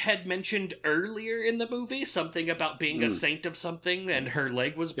Marge had mentioned earlier in the movie, something about being a saint of something and her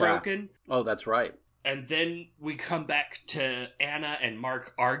leg was broken. Oh, that's right. And then we come back to Anna and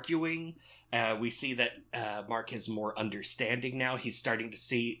Mark arguing. We see that Mark is more understanding now. He's starting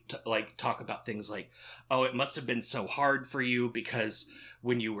to talk about things like, oh, it must have been so hard for you because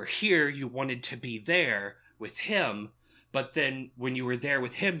when you were here, you wanted to be there with him. But then when you were there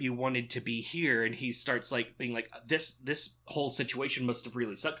with him, you wanted to be here. And he starts being like, this whole situation must have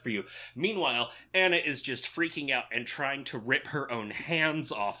really sucked for you. Meanwhile, Anna is just freaking out and trying to rip her own hands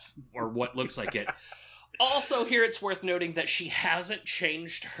off, or what looks like it. Also, here it's worth noting that she hasn't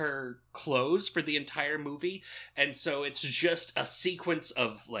changed her clothes for the entire movie, and so it's just a sequence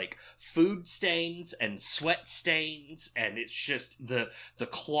of food stains and sweat stains, and it's just the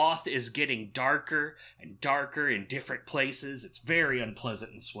cloth is getting darker and darker in different places. It's very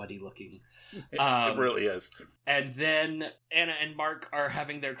unpleasant and sweaty looking. It really is. And then Anna and Mark are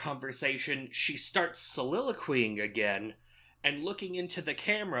having their conversation. She starts soliloquying again and looking into the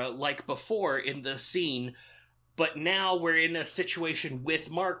camera like before in the scene, but now we're in a situation with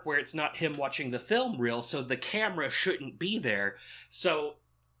Mark where it's not him watching the film reel, so the camera shouldn't be there. So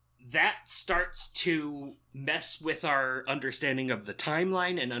that starts to mess with our understanding of the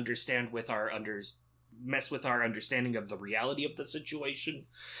timeline and mess with our understanding of the reality of the situation.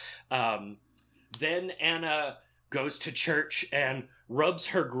 Then Anna goes to church and rubs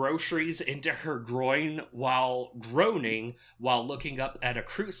her groceries into her groin while groaning while looking up at a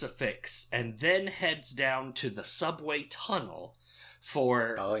crucifix, and then heads down to the subway tunnel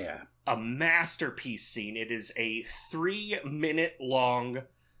for a masterpiece scene. It is a 3-minute long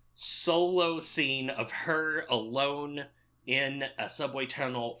solo scene of her alone in a subway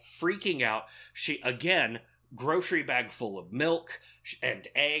tunnel freaking out. She, again, grocery bag full of milk and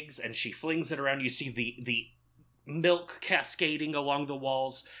eggs, and she flings it around. You see the milk cascading along the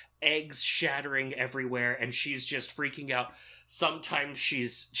walls, eggs shattering everywhere, and she's just freaking out. Sometimes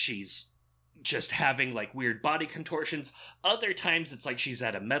she's just having like weird body contortions. Other times it's like she's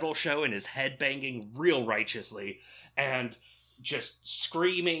at a metal show and is headbanging real righteously and just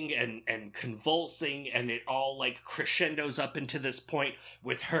screaming and convulsing, and it all like crescendos up into this point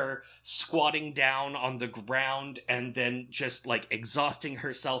with her squatting down on the ground and then just like exhausting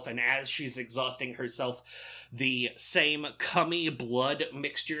herself. And as she's exhausting herself, the same cummy blood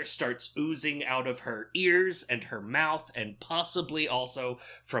mixture starts oozing out of her ears and her mouth, and possibly also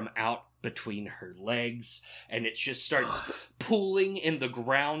from out between her legs, and it just starts pooling in the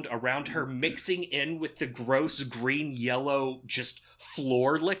ground around her, mixing in with the gross green yellow just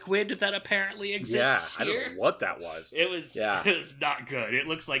floor liquid that apparently exists I here. don't know what that was. It was not good. It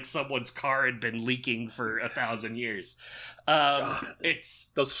looks like someone's car had been leaking for 1,000 years.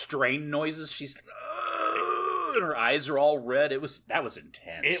 It's those strain noises. She's and her eyes are all red. That was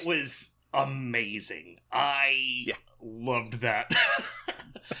intense. It was amazing. I loved that.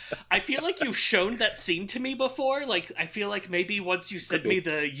 I feel like you've shown that scene to me before. Like, I feel like maybe once you sent me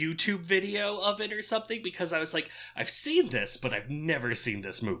the YouTube video of it or something, because I was like, I've seen this, but I've never seen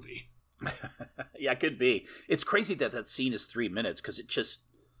this movie. Yeah, it could be. It's crazy that scene is 3 minutes, because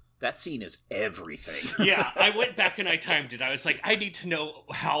that scene is everything. Yeah, I went back and I timed it. I was like, I need to know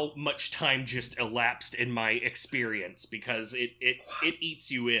how much time just elapsed in my experience, because it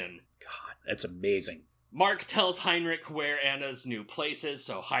eats you in. God, that's amazing. Mark tells Heinrich where Anna's new place is,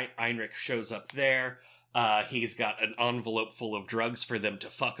 so Heinrich shows up there. He's got an envelope full of drugs for them to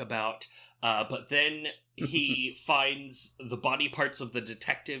fuck about. But then he finds the body parts of the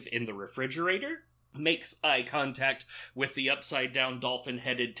detective in the refrigerator, makes eye contact with the upside-down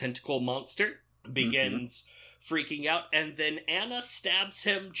dolphin-headed tentacle monster, begins freaking out, and then Anna stabs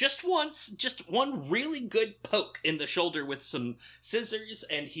him just once, just one really good poke in the shoulder with some scissors,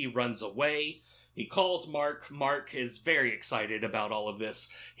 and he runs away. He calls Mark. Mark is very excited about all of this.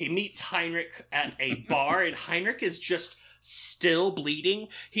 He meets Heinrich at a bar, and Heinrich is just still bleeding.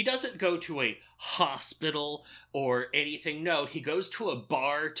 He doesn't go to a hospital or anything. No, he goes to a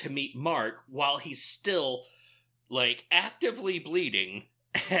bar to meet Mark while he's still, like, actively bleeding.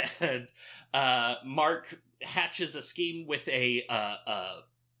 And Mark hatches a scheme with a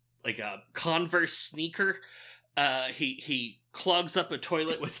Converse sneaker. He clogs up a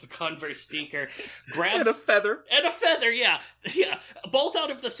toilet with a Converse sneaker, grabs... And a feather. And a feather, yeah. Yeah, both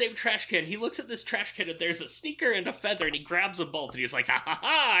out of the same trash can. He looks at this trash can and there's a sneaker and a feather, and he grabs them both, and he's like, ha ha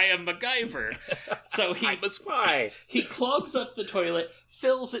ha, I am MacGyver. So I'm a spy. He clogs up the toilet,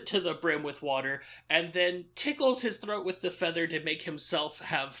 fills it to the brim with water, and then tickles his throat with the feather to make himself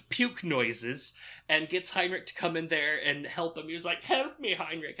have puke noises, and gets Heinrich to come in there and help him. He was like, help me,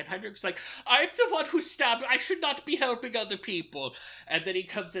 Heinrich. And Heinrich's like, I'm the one who stabbed. I should not be helping other people. And then he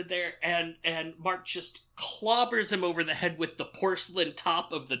comes in there, and Mark just clobbers him over the head with the porcelain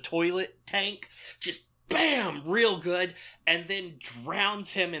top of the toilet tank. Just bam, real good. And then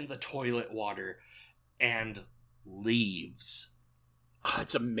drowns him in the toilet water and leaves. Oh,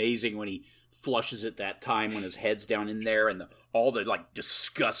 it's amazing when he flushes it that time when his head's down in there and all the like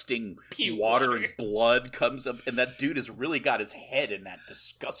disgusting water and blood comes up, and that dude has really got his head in that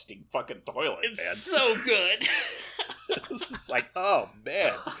disgusting fucking toilet. It's man. So good. It's just like, oh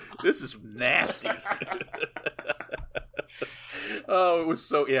man, this is nasty. Oh, it was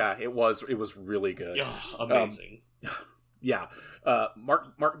so, yeah, it was really good. Oh, amazing. Yeah.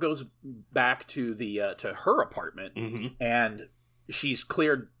 Mark goes back to the to her apartment, and she's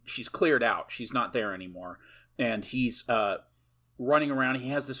cleared out. She's not there anymore. And he's running around. He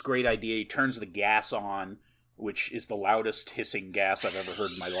has this great idea. He turns the gas on, which is the loudest hissing gas I've ever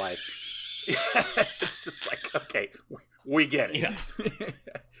heard in my life. It's just like, okay, we get it. Yeah.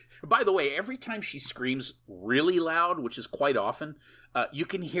 By the way, every time she screams really loud, which is quite often, you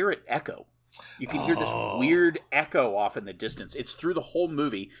can hear it echo. You can hear this weird echo off in the distance. It's through the whole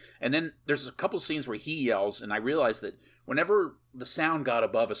movie. And then there's a couple scenes where he yells, and I realized that whenever the sound got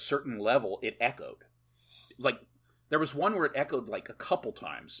above a certain level, it echoed. Like, there was one where it echoed like a couple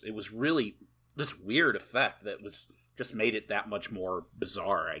times. It was really this weird effect that was just made it that much more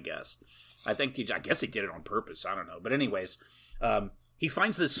bizarre, I guess. I guess he did it on purpose. I don't know. But anyways, he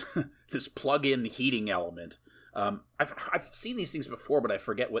finds this this plug-in heating element. I've seen these things before, but I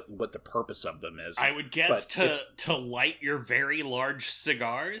forget what the purpose of them is. I would guess to light your very large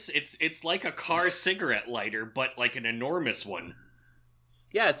cigars. It's like a car cigarette lighter, but like an enormous one.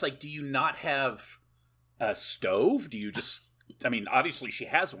 Yeah, it's like, do you not have a stove? Do you just... I mean, obviously she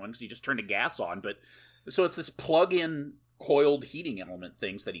has one because you just turned the gas on, but... So it's this plug-in coiled heating element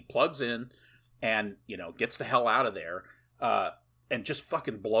things that he plugs in and, gets the hell out of there and just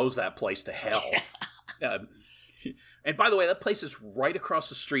fucking blows that place to hell. And by the way, that place is right across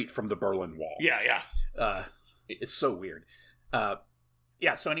the street from the Berlin Wall. Yeah. It's so weird.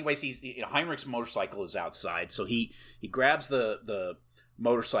 Yeah. So, anyways, Heinrich's motorcycle is outside, so he grabs the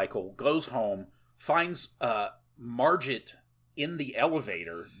motorcycle, goes home, finds Margit in the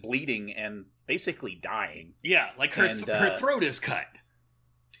elevator, bleeding and basically dying. Yeah, like her throat is cut.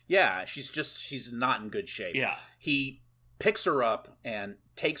 Yeah, she's not in good shape. Yeah. He picks her up and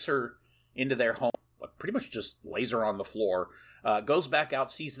takes her into their home, pretty much just lays her on the floor, goes back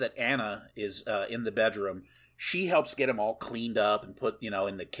out, sees that Anna is in the bedroom. She helps get him all cleaned up and put,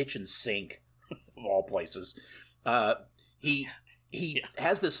 in the kitchen sink, of all places. He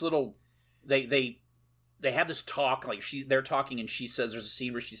has this little, they have this talk, like they're talking and she says, there's a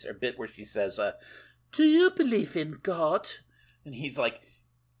scene where a bit where she says, do you believe in God? And he's like,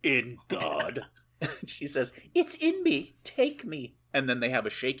 in God. She says, it's in me, take me. And then they have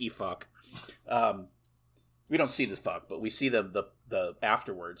a shaky fuck. We don't see this fuck, but we see the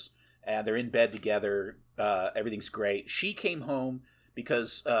afterwards. And they're in bed together. Everything's great. She came home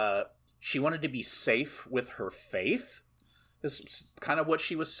because she wanted to be safe with her faith. This is kind of what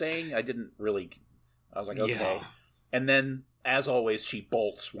she was saying. I was like, okay. Yeah. And then, as always, she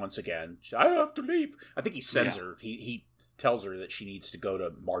bolts once again. I have to leave. I think he sends her. He tells her that she needs to go to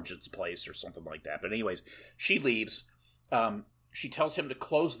Margit's place or something like that. But anyways, she leaves. She tells him to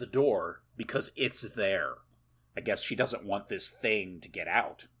close the door because it's there. I guess she doesn't want this thing to get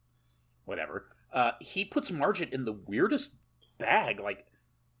out. Whatever. He puts Margit in the weirdest bag, like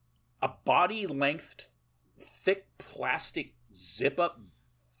a body-length, thick plastic zip-up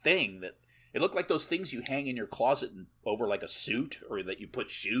thing that it looked like those things you hang in your closet over like a suit, or that you put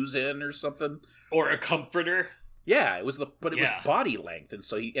shoes in or something. Or a comforter. Yeah, it was was body length, and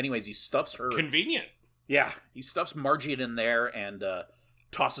so he stuffs her. Convenient. Yeah, he stuffs Margit in there and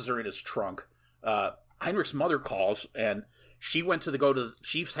tosses her in his trunk. Heinrich's mother calls, and she went to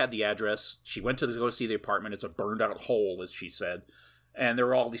she's had the address. She went to go see the apartment. It's a burned out hole, as she said, and there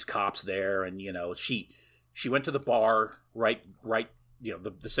were all these cops there, and she went to the bar right.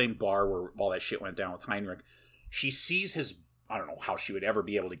 The same bar where all that shit went down with Heinrich. She sees I don't know how she would ever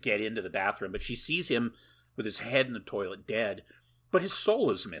be able to get into the bathroom, but she sees him with his head in the toilet dead, but his soul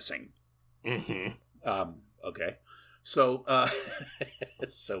is missing. Mm-hmm. Okay. So,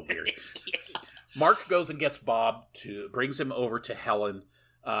 it's so weird. Mark goes and gets Bob brings him over to Helen.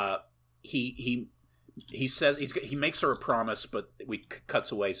 He says, he makes her a promise, but we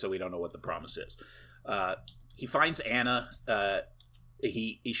cuts away so we don't know what the promise is. He finds Anna,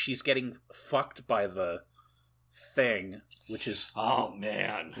 she's getting fucked by the thing, which is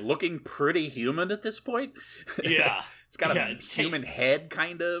looking pretty human at this point. Yeah. It's got a human head,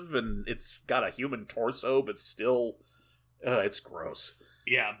 kind of, and it's got a human torso, but still, it's gross.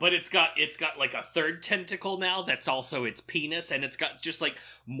 Yeah, but it's got like a third tentacle now that's also its penis, and it's got just like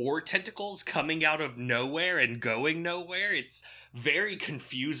more tentacles coming out of nowhere and going nowhere. It's very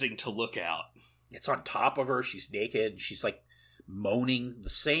confusing to look at. It's on top of her. She's naked. She's like moaning the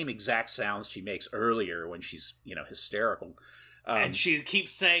same exact sounds she makes earlier when she's, hysterical. And she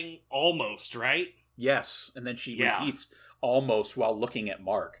keeps saying almost, right? Yes. And then she repeats almost while looking at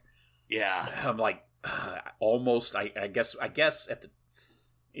Mark. Yeah. I'm like, almost, I guess at the,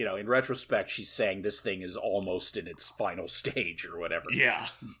 in retrospect, she's saying this thing is almost in its final stage or whatever. Yeah.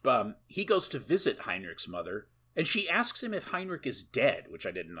 He goes to visit Heinrich's mother, and she asks him if Heinrich is dead, which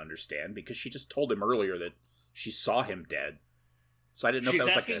I didn't understand because she just told him earlier that she saw him dead. So I didn't know if that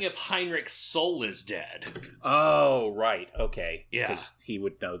was asking if Heinrich's soul is dead. Oh, right. Okay. Yeah. Because he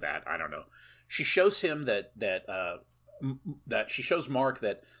would know that. I don't know. She shows him that she shows Mark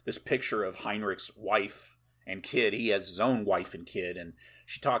that this picture of Heinrich's wife and kid, he has his own wife and kid, and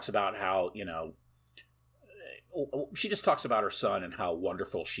she talks about how, she just talks about her son and how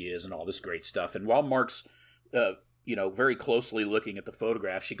wonderful she is and all this great stuff. And while Mark's, very closely looking at the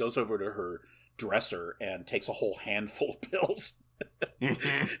photograph, she goes over to her dresser and takes a whole handful of pills.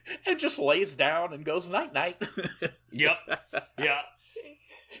 Mm-hmm. And just lays down and goes night-night. Yep. Yeah.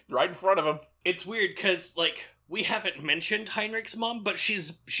 Right in front of him. It's weird because, we haven't mentioned Heinrich's mom, but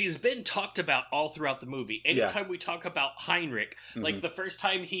she's been talked about all throughout the movie. Anytime we talk about Heinrich, Mm-hmm. the first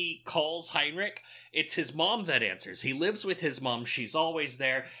time he calls Heinrich, it's his mom that answers. He lives with his mom. She's always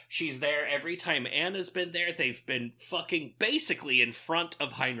there. She's there every time Anna's been there. They've been fucking basically in front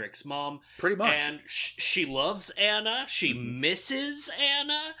of Heinrich's mom. Pretty much. And she loves Anna. She misses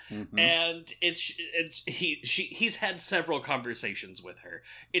Anna. Mm-hmm. And he's had several conversations with her.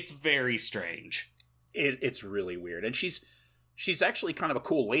 It's very strange. It's really weird, and she's actually kind of a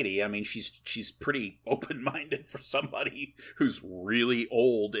cool lady. I mean, she's pretty open-minded for somebody who's really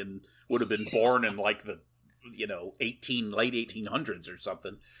old and would have been born in the late 1800s or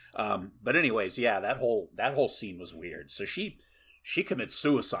something. But anyways, yeah, that whole scene was weird. So she commits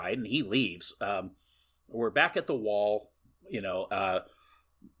suicide and he leaves. We're back at the wall.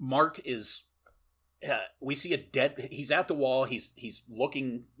 Mark is. We see he's at the wall. He's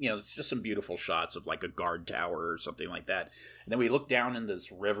looking. It's just some beautiful shots of like a guard tower or something like that. And then we look down in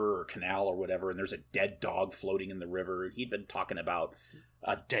this river or canal or whatever, and there's a dead dog floating in the river. He'd been talking about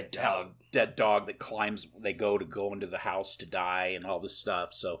a dead dog that climbs. They go into the house to die and all this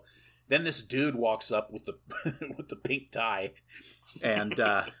stuff. So then this dude walks up with the with the pink tie, and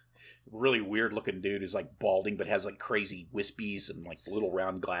really weird looking dude who's like balding but has like crazy wispies and like little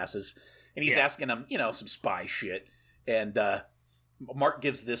round glasses. And he's asking him, some spy shit. And Mark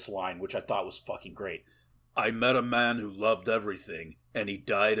gives this line, which I thought was fucking great. I met a man who loved everything, and he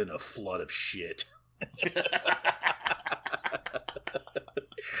died in a flood of shit.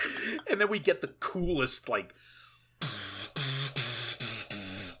 And then we get the coolest, like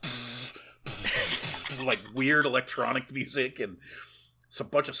weird electronic music and some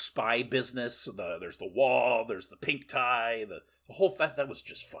bunch of spy business. There's the wall, there's the pink tie, the whole that was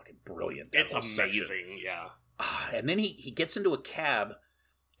just fucking brilliant. It's amazing, yeah. And then he gets into a cab,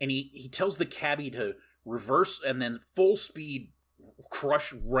 and he tells the cabbie to reverse and then full speed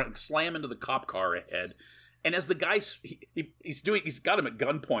slam into the cop car ahead. And as the guy he's got him at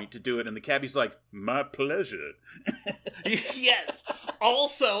gunpoint to do it, and the cabbie's like, "My pleasure." Yes.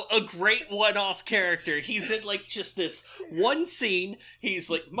 Also, a great one-off character. He's in like just this one scene. He's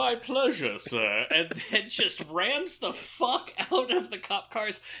like, "My pleasure, sir," and then just rams the fuck out of the cop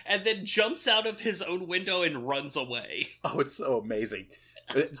cars, and then jumps out of his own window and runs away. Oh, it's so amazing.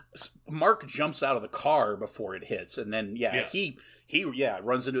 Mark jumps out of the car before it hits, and then he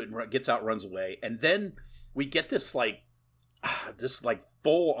runs into it and gets out, runs away, and then we get this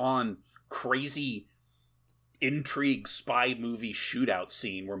full on crazy intrigue spy movie shootout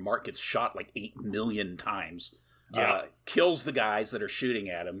scene where Mark gets shot like 8 million times. Kills the guys that are shooting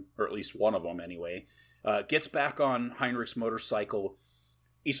at him, or at least one of them anyway. Gets back on Heinrich's motorcycle.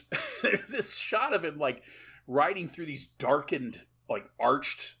 There's this shot of him like riding through these darkened, like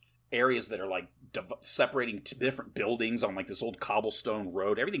arched areas that are like separating two different buildings on like this old cobblestone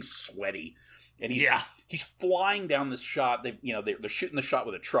road. Everything's sweaty. And he's flying down this shot. They're shooting the shot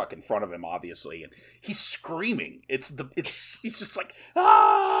with a truck in front of him, obviously, and he's screaming. He's just like,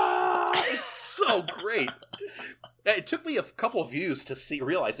 ah! It's so great. It took me a couple of views to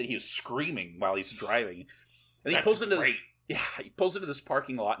realize that he was screaming while he's driving. And he pulls into this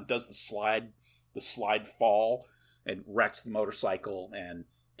parking lot and does the slide fall and wrecks the motorcycle and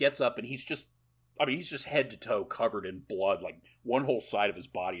gets up, and he's just head to toe covered in blood. Like one whole side of his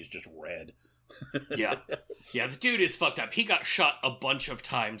body is just red. Yeah, the dude is fucked up. He got shot a bunch of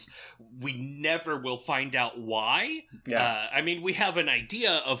times. We never will find out why. We have an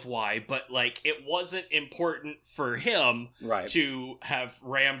idea of why, but like it wasn't important for him to have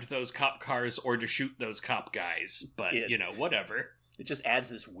rammed those cop cars or to shoot those cop guys. But whatever. It just adds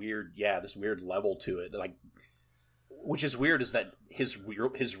this weird level to it. Like, which is weird is that his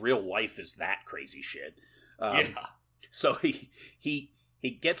real life is that crazy shit. So he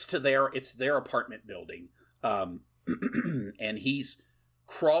gets to it's their apartment building, and he's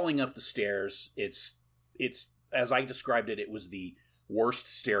crawling up the stairs. It's as I described it, it was the worst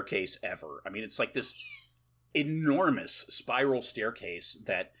staircase ever. I mean, it's like this enormous spiral staircase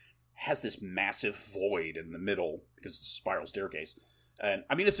that has this massive void in the middle because it's a spiral staircase. And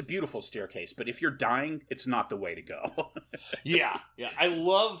I mean, it's a beautiful staircase, but if you're dying, it's not the way to go. Yeah. I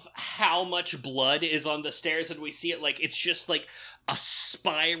love how much blood is on the stairs, and we see it like it's just like a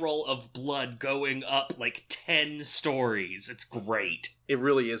spiral of blood going up like 10 stories. It's great. It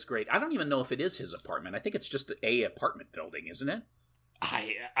really is great. I don't even know if it is his apartment. I think it's just a apartment building, isn't it?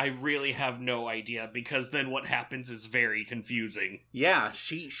 I really have no idea, because then what happens is very confusing. Yeah,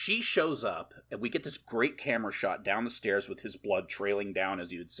 she shows up, and we get this great camera shot down the stairs with his blood trailing down,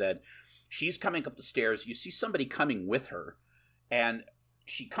 as you had said. She's coming up the stairs. You see somebody coming with her, and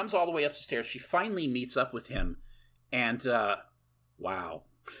she comes all the way up the stairs. She finally meets up with him, and wow.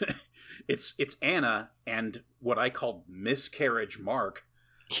 It's Anna and what I called Miscarriage Mark.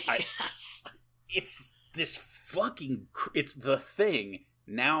 Yes. It's this fucking... It's The Thing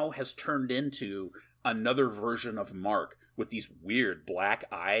now has turned into another version of Mark with these weird black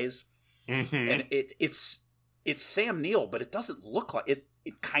eyes. Mm-hmm. And it's Sam Neill, but it doesn't look like...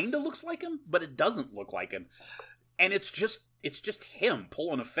 It kind of looks like him, but it doesn't look like him. And it's just him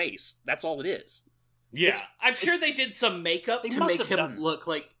pulling a face. That's all it is. Yeah, I'm sure they did some makeup to must make have him look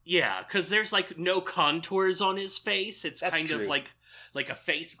like... Yeah, because there's, like, no contours on his face. It's That's kind true. of like a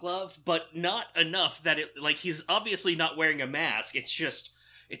face glove, but not enough that it... Like, he's obviously not wearing a mask. It's just...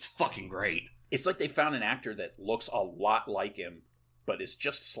 It's fucking great. It's like they found an actor that looks a lot like him, but is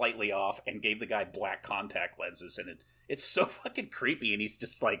just slightly off, and gave the guy black contact lenses, and it's so fucking creepy, and he's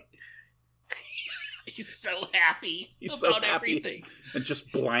just like... He's so happy He's about so happy. everything. And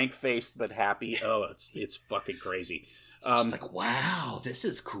just blank-faced but happy. Oh, it's fucking crazy. It's just like, wow, this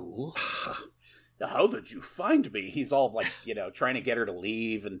is cool. How did you find me? He's all like, trying to get her to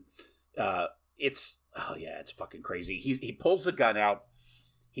leave, and it's fucking crazy. He pulls the gun out.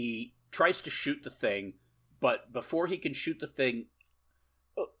 He tries to shoot the thing, but before he can shoot the thing,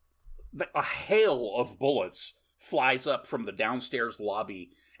 a hail of bullets flies up from the downstairs lobby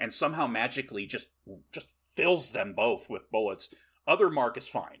and somehow magically just fills them both with bullets. Other Mark is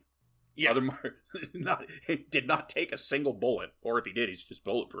fine. Yeah. Other Mark did not take a single bullet, or if he did, he's just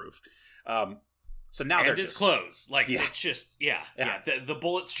bulletproof. So now and his clothes, it's just Yeah. The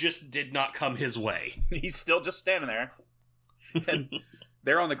bullets just did not come his way. He's still just standing there, and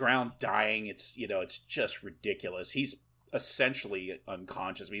they're on the ground dying. It's it's just ridiculous. He's essentially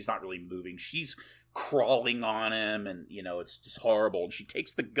unconscious, but he's not really moving. She's crawling on him, and it's just horrible. And she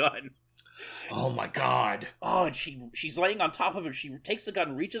takes the gun. Oh my god. Oh, and she's laying on top of him. She takes the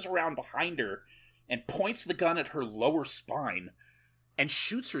gun, reaches around behind her, and points the gun at her lower spine, and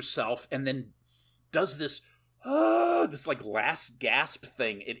shoots herself, and then does this like last gasp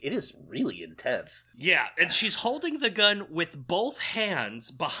thing. It is really intense. Yeah, and she's holding the gun with both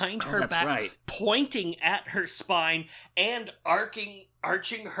hands behind her that's back, right. pointing at her spine and arching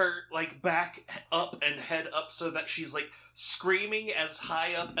her back up and head up so that she's screaming as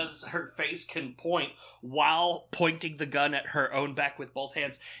high up as her face can point while pointing the gun at her own back with both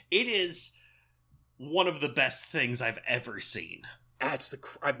hands. It is one of the best things I've ever seen.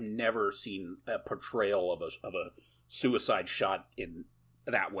 I've never seen a portrayal of a suicide shot in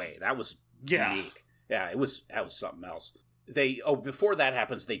that way. That was unique. Yeah, that was something else. Before that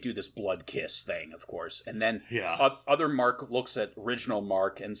happens, they do this blood kiss thing, of course, and then other Mark looks at original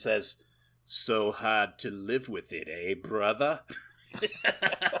Mark and says, "So hard to live with it, eh, brother?"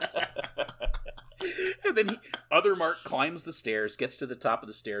 And then other Mark climbs the stairs, gets to the top of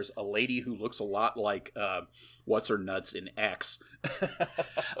the stairs. A lady who looks a lot like what's her nuts in X.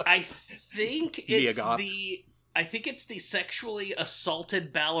 I think it's the sexually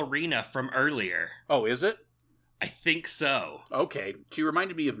assaulted ballerina from earlier. Oh, is it? I think so. Okay, she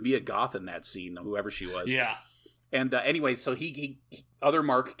reminded me of Mia Goth in that scene, whoever she was. Yeah. And anyway, so he other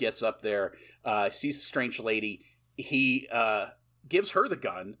Mark gets up there, sees the strange lady. He gives her the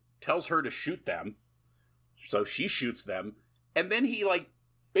gun, tells her to shoot them. So she shoots them, and then he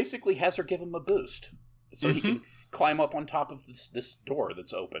basically has her give him a boost, so he can climb up on top of this door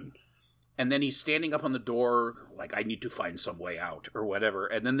that's open. And then he's standing up on the door, I need to find some way out, or whatever.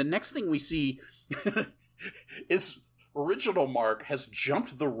 And then the next thing we see is original Mark has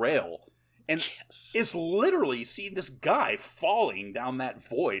jumped the rail and is literally seeing this guy falling down that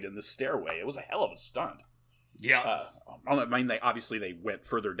void in the stairway. It was a hell of a stunt. Yeah. I mean, they went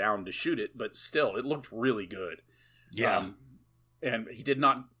further down to shoot it, but still, it looked really good. Yeah. And he did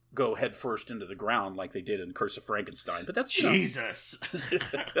not go head first into the ground like they did in Curse of Frankenstein, but that's... Jesus!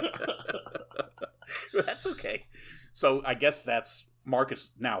 That's okay. So I guess Mark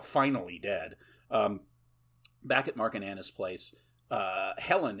is now finally dead. Back at Mark and Anna's place,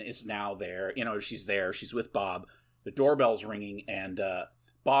 Helen is now there. She's there. She's with Bob. The doorbell's ringing, and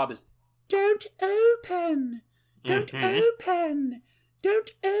Bob is... Don't open! Don't open!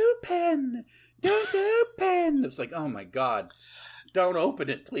 Don't open! Don't open! It's like, oh my god. Don't open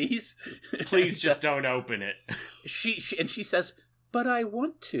it, please. Please just don't open it. She says, but I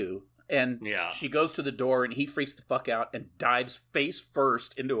want to. And she goes to the door, and he freaks the fuck out and dives face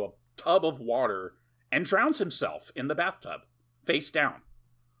first into a tub of water and drowns himself in the bathtub, face down.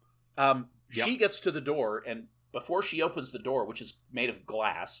 She gets to the door, and before she opens the door, which is made of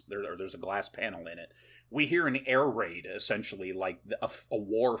glass, there's a glass panel in it, we hear an air raid, essentially, like a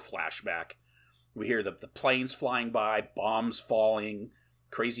war flashback. We hear the planes flying by, bombs falling,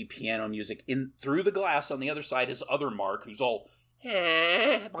 crazy piano music. Through the glass on the other side is other Mark, who's all,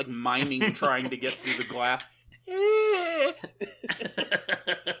 like miming, trying to get through the glass.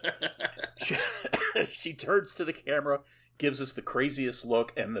 She turns to the camera, gives us the craziest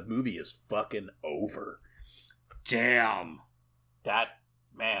look, and the movie is fucking over. Damn. That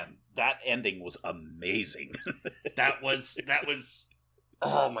ending was amazing. that was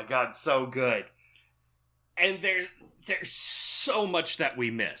oh my god, so good. And there's so much that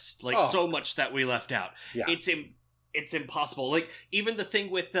we missed, like Oh. so much that we left out. Yeah. It's impossible. Like even the thing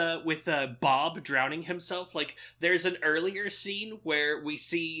with Bob drowning himself. Like there's an earlier scene where we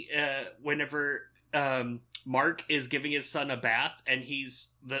see whenever Mark is giving his son a bath, and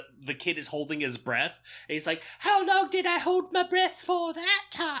the kid is holding his breath, and he's like, "How long did I hold my breath for that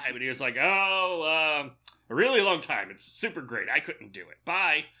time?" And he was like, "Oh, a really long time. It's super great. I couldn't do it.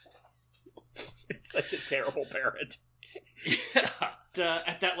 Bye." It's such a terrible parent.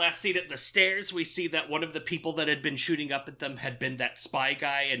 At that last scene at the stairs, we see that one of the people that had been shooting up at them had been that spy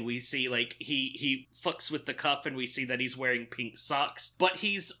guy, and we see, like, he fucks with the cuff, and we see that he's wearing pink socks. But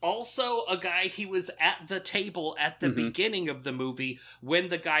he's also a guy, he was at the table at the beginning of the movie when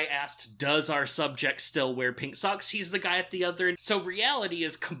the guy asked, "Does our subject still wear pink socks?" He's the guy at the other end. So reality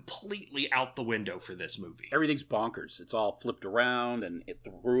is completely out the window for this movie. Everything's bonkers. It's all flipped around, and it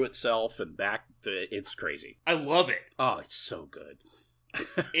threw itself, and back. It's crazy. I love it. Oh, it's so good.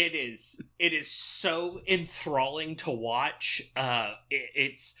 It is so enthralling to watch.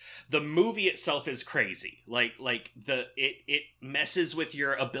 It's the movie itself is crazy. It messes with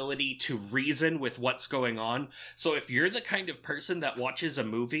your ability to reason with what's going on. So if you're the kind of person that watches a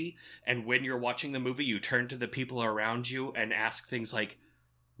movie, and when you're watching the movie you turn to the people around you and ask things like,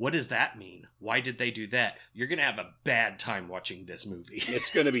 "What does that mean? Why did they do that?" You're gonna have a bad time watching this movie.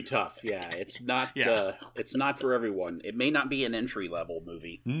 It's going to be tough. Yeah, it's not. Yeah. It's not for everyone. It may not be an entry level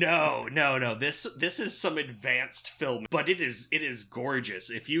movie. No. This is some advanced film, but it is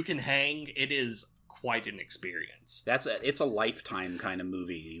gorgeous. If you can hang, it is quite an experience. It's a lifetime kind of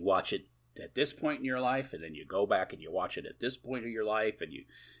movie. You watch it at this point in your life, and then you go back and you watch it at this point of your life, and you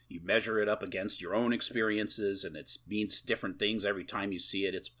measure it up against your own experiences, and it means different things every time you see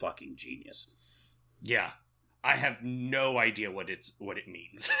it. It's fucking genius. Yeah. I have no idea what it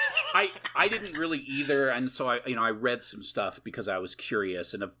means. I didn't really either, and so I read some stuff because I was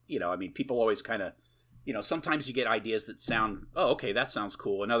curious, and people always kind of, sometimes you get ideas that sound, oh, okay, that sounds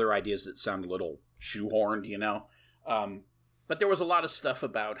cool, and other ideas that sound a little shoehorned, but there was a lot of stuff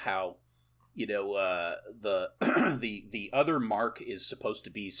about how, the the other Mark is supposed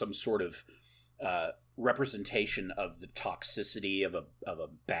to be some sort of representation of the toxicity of a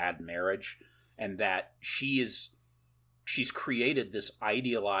bad marriage, and that she's created this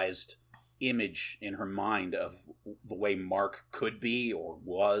idealized image in her mind of the way Mark could be or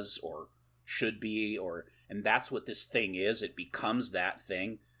was or should be, and that's what this thing is. It becomes that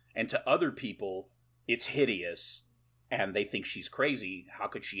thing, and to other people it's hideous, and they think she's crazy. How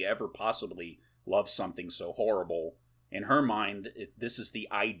could she ever possibly love something so horrible? In her mind, this is the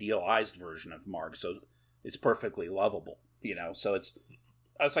idealized version of Mark, so it's perfectly lovable, So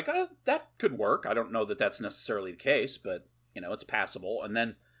I was like, oh, that could work. I don't know that that's necessarily the case, but, it's passable. And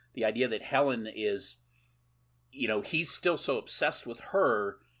then the idea that Helen is, he's still so obsessed with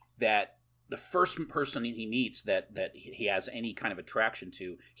her that the first person he meets that he has any kind of attraction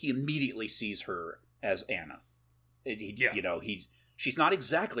to, he immediately sees her as Anna. She's not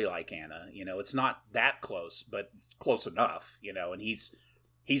exactly like Anna, it's not that close, but close enough, and he's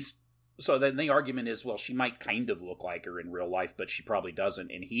so then the argument is, well, she might kind of look like her in real life, but she probably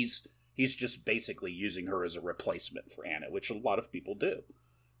doesn't, and he's just basically using her as a replacement for Anna, which a lot of people do.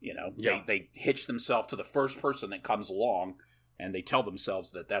 They hitch themselves to the first person that comes along, and they tell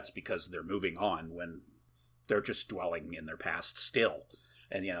themselves that that's because they're moving on when they're just dwelling in their past still.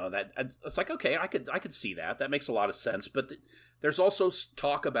 And that it's like, okay, I could see that. That makes a lot of sense. But there's also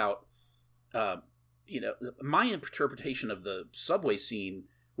talk about, my interpretation of the subway scene,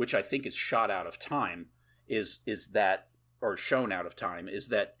 which I think is shot out of time, is that, or shown out of time, is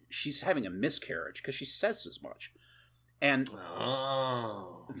that she's having a miscarriage because she says as much. And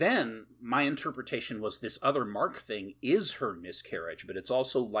then my interpretation was this other Mark thing is her miscarriage, but it's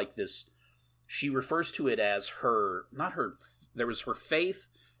also like this. She refers to it as her, not her. There was her faith,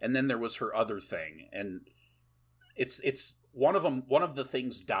 and then there was her other thing, and it's one of them. One of the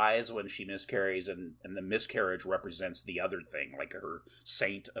things dies when she miscarries, and the miscarriage represents the other thing, like her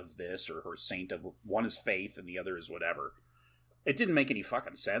saint of this or her saint of one is faith and the other is whatever. It didn't make any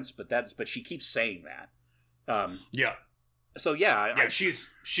fucking sense, but she keeps saying that. Yeah. So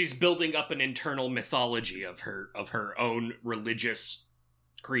she's building up an internal mythology of her own religious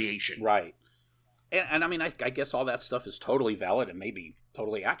creation, right? And I mean, I guess all that stuff is totally valid and maybe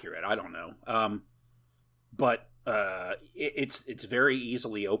totally accurate. I don't know. But it's very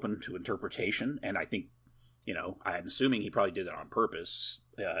easily open to interpretation. And I think, I'm assuming he probably did that on purpose.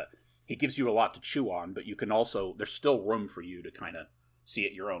 He gives you a lot to chew on, but you can also, there's still room for you to kind of see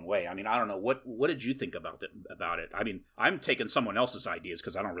it your own way. I mean, I don't know what did you think about it? I mean, I'm taking someone else's ideas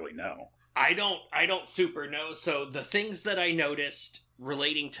because I don't really know. I don't super know. So the things that I noticed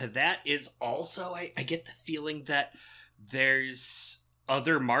relating to that is also I get the feeling that there's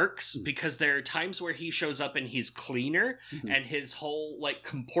other marks, because there are times where he shows up and he's cleaner, and his whole like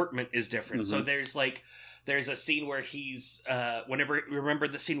comportment is different. So there's a scene where he's remember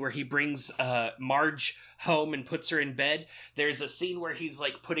the scene where he brings Marge home and puts her in bed. There's a scene where he's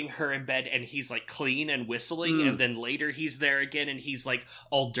like putting her in bed and he's like clean and whistling, and then later he's there again and he's like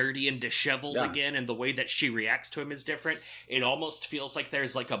all dirty and disheveled again, and the way that she reacts to him is different. It almost feels like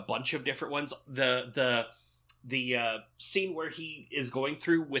there's like a bunch of different ones. The scene where he is going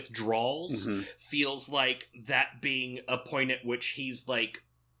through withdrawals feels like that being a point at which he's like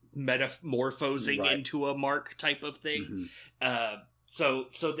metamorphosing into a Mark type of thing. So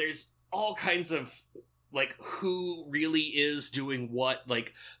there's all kinds of like who really is doing what.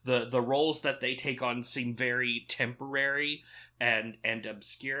 Like the roles that they take on seem very temporary and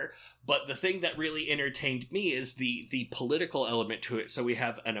obscure. But the thing that really entertained me is the political element to it. So we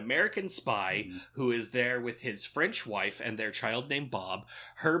have an American spy who is there with his French wife and their child named Bob.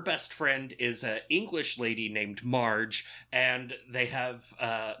 Her best friend is an English lady named Marge, and they have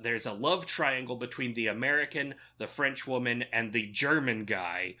there's a love triangle between the American, the French woman, and the German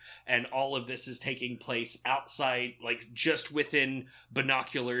guy. And all of this is taking place outside, like just within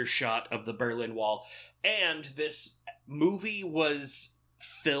binocular shot of the Berlin Wall. And this movie was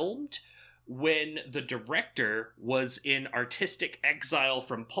filmed when the director was in artistic exile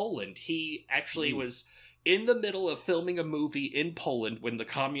from Poland. He actually was in the middle of filming a movie in Poland when the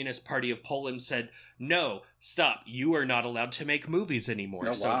Communist Party of Poland said, "No, stop, you are not allowed to make movies anymore." Oh,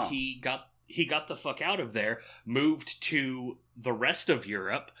 wow. So he got the fuck out of there, moved to the rest of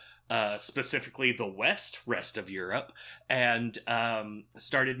Europe, specifically the rest of Europe, and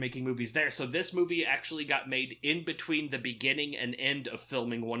started making movies there. So this movie actually got made in between the beginning and end of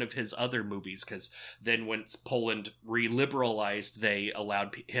filming one of his other movies, because then once Poland reliberalized, they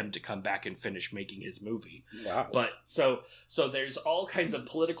allowed him to come back and finish making his movie. Wow. But so there's all kinds of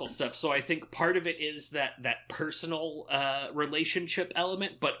political stuff. So I think part of it is that personal relationship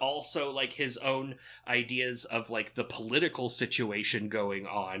element, but also like his own ideas of like the political situation going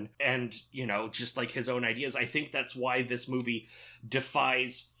on, and you know, just like his own ideas. I think that's why this movie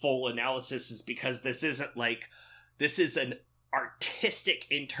defies full analysis, is because this is an artistic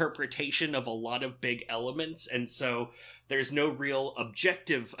interpretation of a lot of big elements, and so there's no real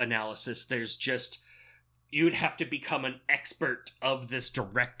objective analysis. There's just, you'd have to become an expert of this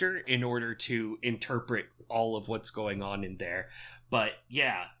director in order to interpret all of what's going on in there. But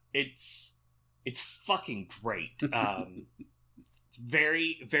yeah, it's fucking great. It's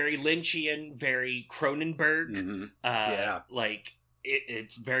very, very Lynchian, very Cronenberg. Like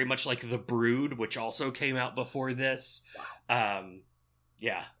it's very much like The Brood, which also came out before this. Wow.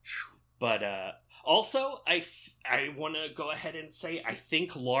 Yeah. But also, I want to go ahead and say I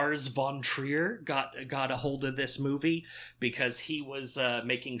think Lars von Trier got a hold of this movie because he was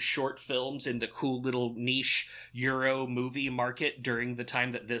making short films in the cool little niche Euro movie market during the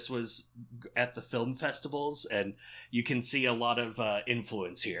time that this was at the film festivals, and you can see a lot of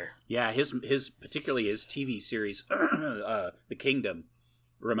influence here. Yeah, his particularly his TV series, The Kingdom,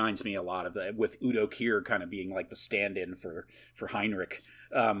 reminds me a lot of that, with Udo Kier kind of being like the stand-in for Heinrich.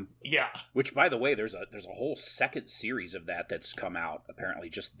 Yeah. Which, by the way, there's a whole second series of that's come out apparently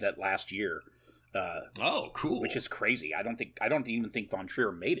just that last year. Oh, cool. Which is crazy. I don't even think Von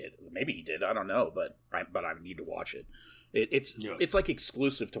Trier made it. Maybe he did. I don't know, but I need to watch it. It's like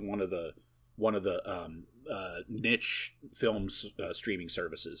exclusive to one of the niche films streaming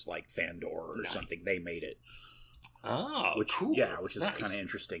services like Fandor or something. They made it. Oh, which cool. Yeah, which is kind of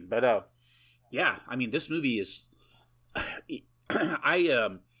interesting. But yeah, I mean, this movie is.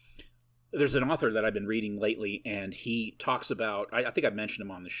 There's an author that I've been reading lately, and he talks about. I think I've mentioned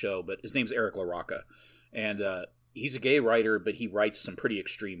him on the show, but his name's Eric LaRocca, and he's a gay writer, but he writes some pretty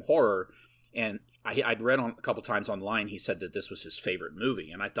extreme horror. And I'd read a couple times online, he said that this was his favorite movie,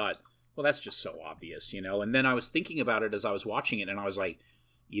 and I thought, well, that's just so obvious, you know. And then I was thinking about it as I was watching it, and I was like,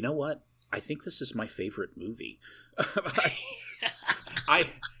 you know what? I think this is my favorite movie.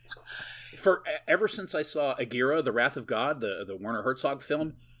 Ever since I saw Aguirre, The Wrath of God, the Werner Herzog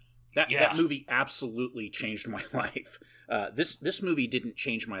film, that movie absolutely changed my life. This movie didn't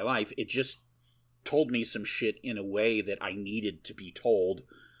change my life. It just told me some shit in a way that I needed to be told.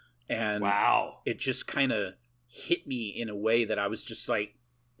 And it just kind of hit me in a way that I was just like,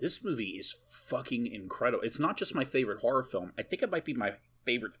 this movie is fucking incredible. It's not just my favorite horror film. I think it might be my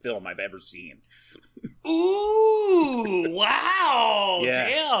favorite film I've ever seen. Ooh, wow. Yeah,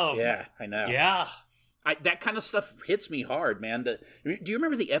 damn. yeah, I know. Yeah. That kind of stuff hits me hard, man. Do you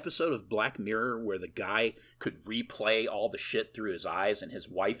remember the episode of Black Mirror where the guy could replay all the shit through his eyes and his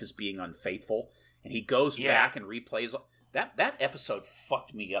wife is being unfaithful? And he goes back and replays... That episode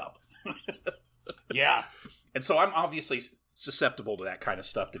fucked me up. Yeah. And so I'm obviously susceptible to that kind of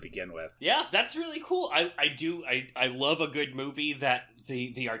stuff to begin with. Yeah, that's really cool. I love a good movie that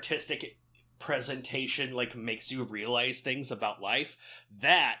the artistic presentation like makes you realize things about life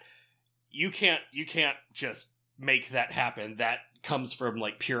that you can't just make that happen. That comes from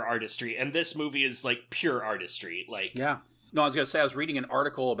like pure artistry, and this movie is like pure artistry. Like, yeah. No, I was gonna say I was reading an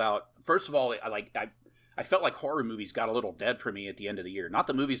article about. First of all, I felt like horror movies got a little dead for me at the end of the year. Not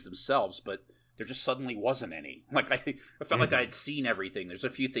the movies themselves, but there just suddenly wasn't any. Like I felt like I had seen everything. There's a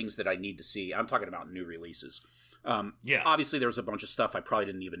few things that I need to see. I'm talking about new releases. Obviously there was a bunch of stuff I probably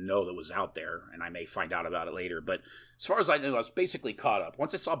didn't even know that was out there, and I may find out about it later. But as far as I knew, I was basically caught up.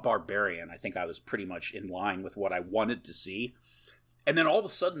 Once I saw Barbarian, I think I was pretty much in line with what I wanted to see. And then all of a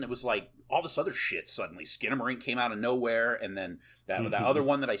sudden, it was like all this other shit suddenly. Skinamarink came out of nowhere, and then that other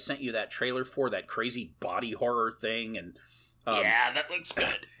one that I sent you that trailer for, that crazy body horror thing, and yeah, that looks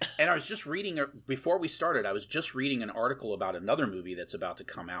good. And I was just reading, before we started, I was just reading an article about another movie that's about to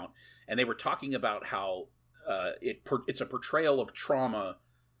come out, and they were talking about how it's a portrayal of trauma,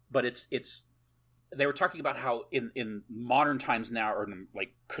 but they were talking about how in modern times now, or in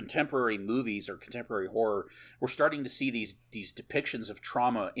like contemporary movies or contemporary horror, we're starting to see these depictions of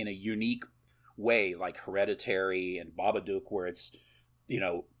trauma in a unique way, like Hereditary and Babadook, where it's,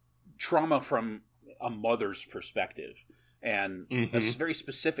 trauma from a mother's perspective, and a very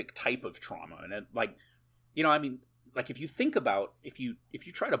specific type of trauma. And it, like, if you think about, if you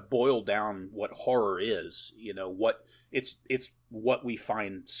try to boil down what horror is, what it's what we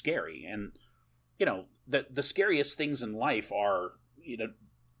find scary. And the scariest things in life are,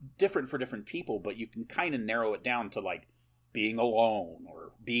 different for different people, but you can kind of narrow it down to like being alone,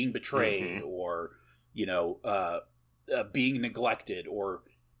 or being betrayed, or, being neglected, or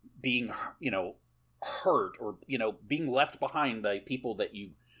being, hurt, or, being left behind by people that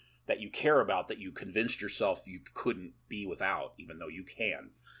you care about, that you convinced yourself you couldn't be without, even though you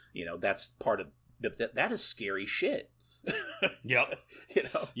can. That's part of that is scary shit. Yep.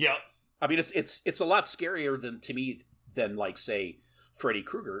 Yep. I mean, it's a lot scarier than like, say, Freddy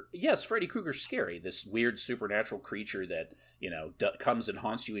Krueger. Yes, Freddy Krueger's scary. This weird supernatural creature that, comes and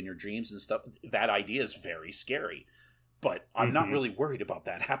haunts you in your dreams and stuff. That idea is very scary. But I'm not really worried about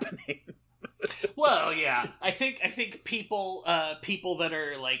that happening. Well, yeah, I think people that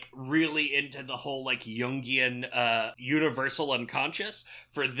are like really into the whole like Jungian universal unconscious,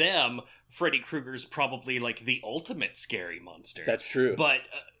 for them, Freddy Krueger's probably like the ultimate scary monster. That's true.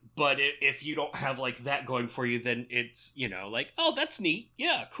 But if you don't have like that going for you, then it's, like, oh, that's neat.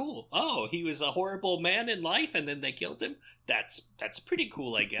 Yeah, cool. Oh, he was a horrible man in life and then they killed him. That's pretty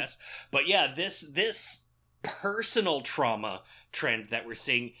cool, I guess. But yeah, this personal trauma trend that we're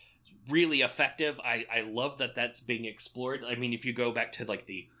seeing, really effective. I love that that's being explored. I mean, if you go back to like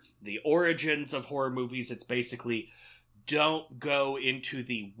the origins of horror movies, it's basically don't go into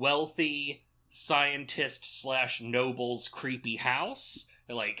the wealthy scientist / noble's creepy house.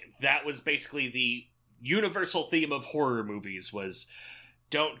 Like, that was basically the universal theme of horror movies, was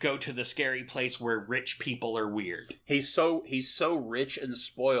don't go to the scary place where rich people are weird. He's so rich and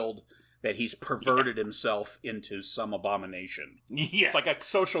spoiled that he's perverted himself into some abomination. Yes. It's like a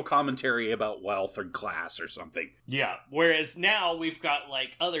social commentary about wealth or class or something. Yeah. Whereas now we've got,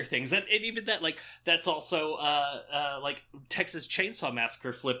 like, other things. And even that, like, that's also, like, Texas Chainsaw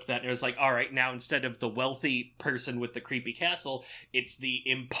Massacre flipped that. And it was like, all right, now instead of the wealthy person with the creepy castle, it's the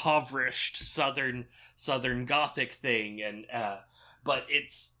impoverished Southern Gothic thing. And,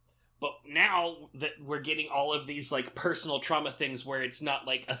 But now that we're getting all of these, like, personal trauma things where it's not,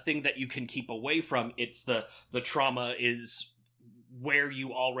 like, a thing that you can keep away from. It's the trauma is where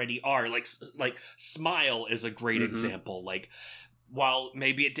you already are. Like Smile is a great example. Like, while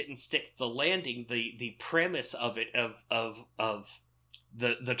maybe it didn't stick the landing, the premise of it, of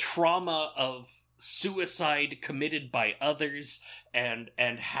the trauma of suicide committed by others and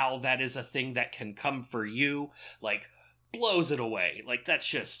how that is a thing that can come for you, like, blows it away. Like, that's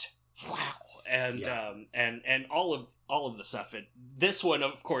just... wow. And and all of the stuff. This one,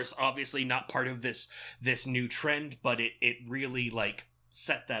 of course, obviously not part of this new trend, but it really, like,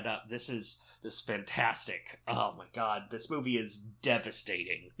 set that up. This is fantastic. Oh my god, this movie is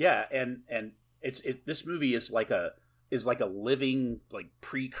devastating. Yeah, and this movie is like is like a living, like,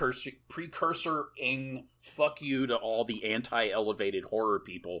 precursor-ing fuck you to all the anti-elevated horror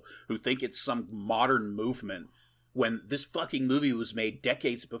people who think it's some modern movement, when this fucking movie was made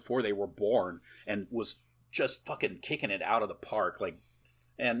decades before they were born and was just fucking kicking it out of the park, like,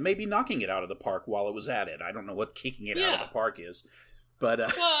 and maybe knocking it out of the park while it was at it. I don't know what kicking it out of the park is, but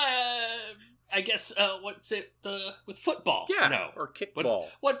I guess what's it with football? Yeah, no, or kickball.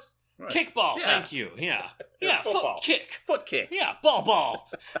 What's right. Kickball? Yeah. Thank you. Yeah, foot kick. Yeah,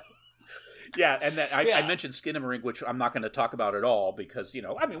 ball. Yeah, and then I mentioned Skinamarink, which I'm not going to talk about at all because, you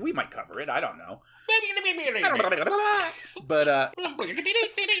know, I mean, we might cover it. I don't know. But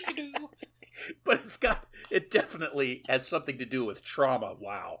but it definitely has something to do with trauma.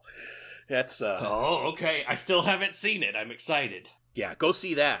 Wow. That's Oh, okay. I still haven't seen it. I'm excited. Yeah, go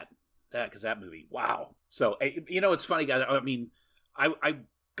see that. Because that movie, wow. So, you know, it's funny, guys. I mean, I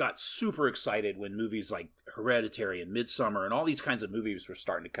got super excited when movies like Hereditary and Midsommar and all these kinds of movies were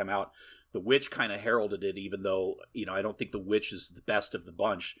starting to come out. The Witch kind of heralded it, even though, you know, I don't think The Witch is the best of the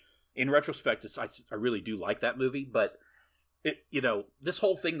bunch. In retrospect, I really do like that movie, but, you know, this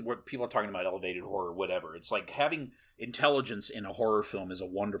whole thing where people are talking about elevated horror, whatever, it's like having intelligence in a horror film is a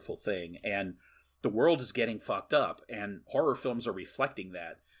wonderful thing, and the world is getting fucked up, and horror films are reflecting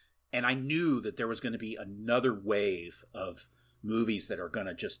that. And I knew that there was going to be another wave of movies that are going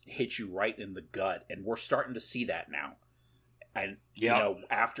to just hit you right in the gut, and we're starting to see that now. And, you know,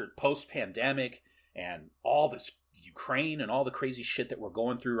 after post-pandemic and all this Ukraine and all the crazy shit that we're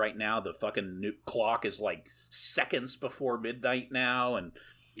going through right now, the fucking clock is like seconds before midnight now. And,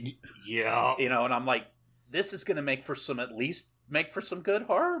 yeah, you know, and I'm like, this is going to make for some good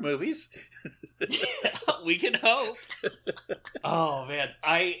horror movies. Yeah, we can hope. Oh, man.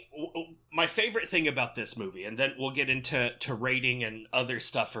 My favorite thing about this movie, and then we'll get into rating and other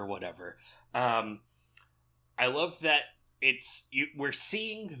stuff or whatever. I love that we're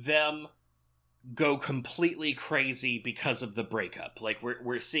seeing them go completely crazy because of the breakup. Like,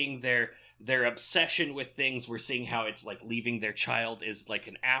 we're seeing their obsession with things. We're seeing how it's like leaving their child is like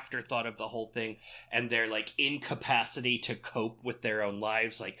an afterthought of the whole thing, and their like incapacity to cope with their own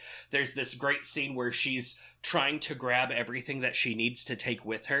lives. Like, there's this great scene where she's trying to grab everything that she needs to take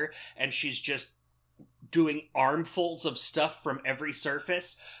with her, and she's just doing armfuls of stuff from every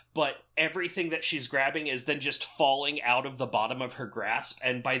surface, but everything that she's grabbing is then just falling out of the bottom of her grasp,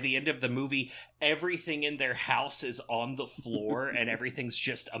 and by the end of the movie, everything in their house is on the floor, and everything's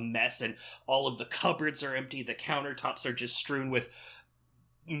just a mess, and all of the cupboards are empty, the countertops are just strewn with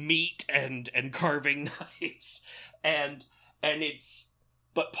meat and carving knives, and it's...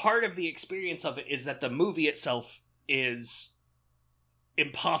 But part of the experience of it is that the movie itself is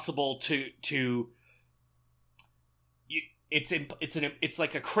impossible to it's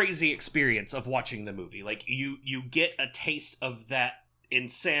like a crazy experience of watching the movie. Like, you get a taste of that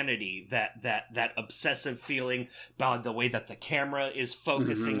insanity, that obsessive feeling by the way that the camera is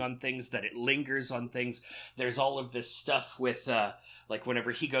focusing on things, that it lingers on things. There's all of this stuff with like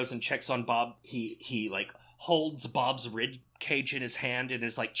whenever he goes and checks on Bob, he like holds Bob's rib cage in his hand and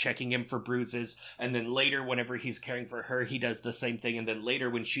is like checking him for bruises, and then later whenever he's caring for her, he does the same thing, and then later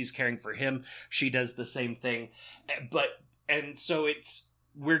when she's caring for him, she does the same thing. And so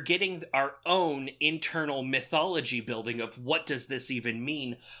we're getting our own internal mythology building of what does this even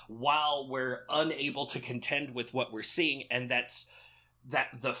mean, while we're unable to contend with what we're seeing. And that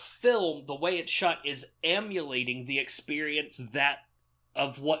the film, the way it's shot, is emulating the experience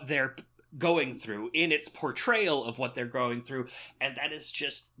of what they're going through in its portrayal of what they're going through. And that is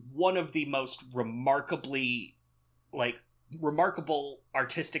just one of the most remarkable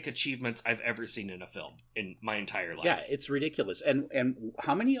artistic achievements I've ever seen in a film in my entire life. Yeah, it's ridiculous. And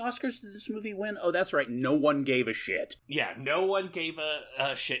how many Oscars did this movie win? Oh, that's right. No one gave a shit. Yeah, no one gave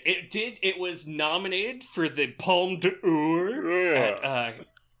a shit. It was nominated for the Palme d'Or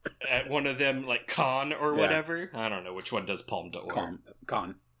at one of them, like Cannes or whatever. I don't know which one does Palme d'Or.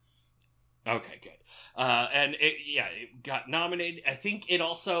 Cannes. Okay, good. And it got nominated. I think it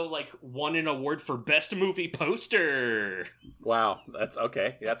also won an award for best movie poster. Wow, that's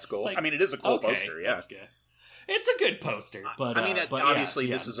okay. That's cool. I mean, it is a cool poster. Yeah, that's good. It's a good poster. But I mean, obviously,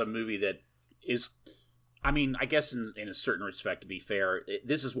 this is a movie that is. I mean, I guess in a certain respect, to be fair,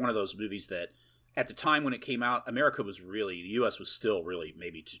 this is one of those movies that, at the time when it came out, the U.S. was still really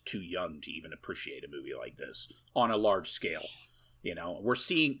maybe too young to even appreciate a movie like this on a large scale. You know, we're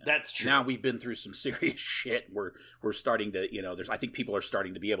seeing that's true. Now we've been through some serious shit. We're starting to, I think people are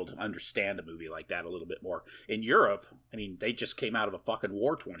starting to be able to understand a movie like that a little bit more. In Europe, I mean, they just came out of a fucking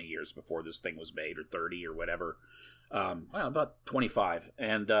war 20 years before this thing was made, or 30 or whatever. Well, about 25,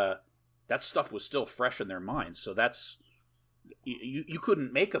 and that stuff was still fresh in their minds. So that's you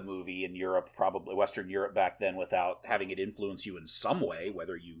couldn't make a movie in Europe, probably Western Europe back then, without having it influence you in some way,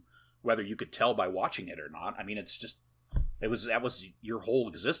 whether you could tell by watching it or not. I mean, it's just that was your whole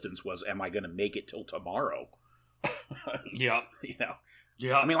existence was, am I going to make it till tomorrow? Yeah, you know.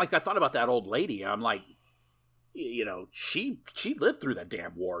 Yeah. I mean, like I thought about that old lady. I'm like, you know, she lived through that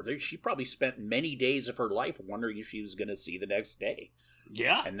damn war. She probably spent many days of her life wondering if she was going to see the next day.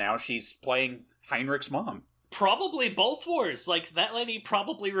 Yeah. And now she's playing Heinrich's mom. Probably both wars. Like, that lady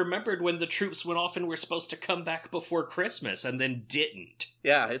probably remembered when the troops went off and were supposed to come back before Christmas and then didn't.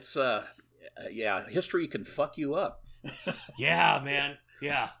 Yeah, it's, history can fuck you up. Yeah, man.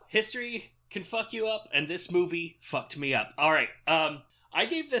 Yeah. History can fuck you up, and this movie fucked me up. All right. I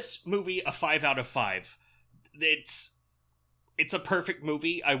gave this movie a 5 out of 5. It's a perfect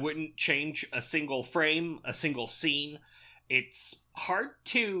movie. I wouldn't change a single frame, a single scene. It's hard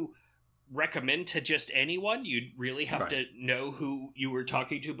to recommend to just anyone. You'd really have to know who you were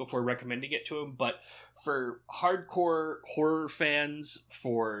talking to before recommending it to them. But for hardcore horror fans,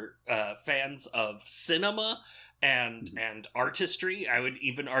 for fans of cinema and artistry, I would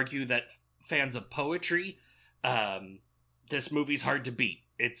even argue that fans of poetry, this movie's hard to beat.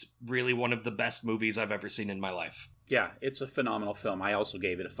 It's really one of the best movies I've ever seen in my life. Yeah, it's a phenomenal film. I also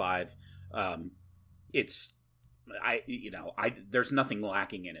gave it a 5. There's nothing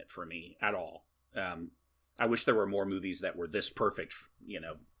lacking in it for me at all. I wish there were more movies that were this perfect,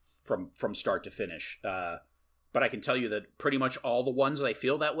 from start to finish. But I can tell you that pretty much all the ones I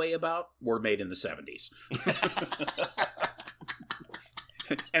feel that way about were made in the 70s.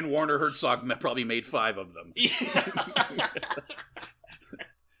 And Werner Herzog probably made 5 of them.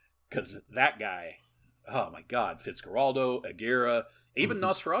 Because that guy, oh my God, Fitzcarraldo, Aguirre, even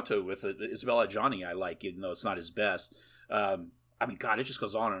Nosferatu with Isabella Adjani I like, even though it's not his best. I mean, God, it just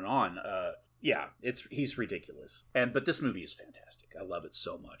goes on and on. He's ridiculous. But this movie is fantastic. I love it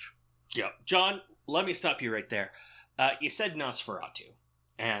so much. Yeah. John, let me stop you right there. You said Nosferatu.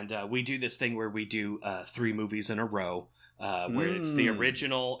 And we do this thing where we do 3 movies in a row, where it's the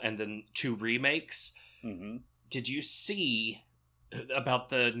original and then 2 remakes. Mm-hmm. Did you see about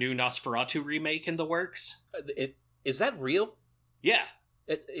the new Nosferatu remake in the works? Is that real? Yeah.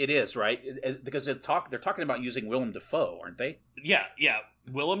 It is, right? Because they're talking about using Willem Dafoe, aren't they? Yeah.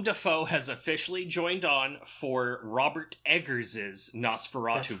 Willem Dafoe has officially joined on for Robert Eggers'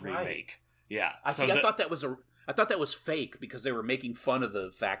 Nosferatu remake. Yeah. I thought that was fake because they were making fun of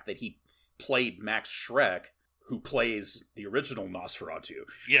the fact that he played Max Schreck, who plays the original Nosferatu.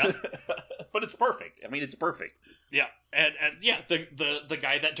 Yeah. But it's perfect. I mean, it's perfect. Yeah. And the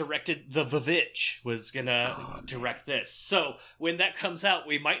guy that directed The Vivitch was gonna direct this. So when that comes out,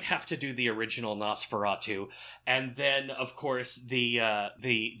 we might have to do the original Nosferatu, and then of course the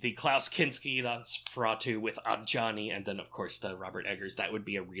Klaus Kinski Nosferatu with Adjani, and then of course the Robert Eggers. That would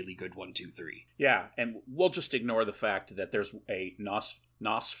be a really good 1, 2, 3. Yeah, and we'll just ignore the fact that there's a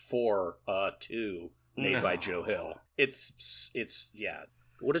Nosferatu made by Joe Hill. It's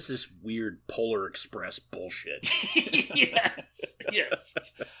What is this weird Polar Express bullshit? Yes.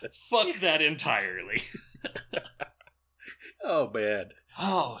 Fuck that entirely. Oh, man.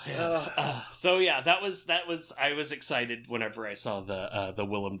 Oh, yeah. So yeah, that was. I was excited whenever I saw the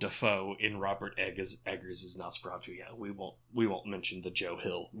Willem Dafoe in Robert Eggers' Nosferatu. Yeah, we won't mention the Joe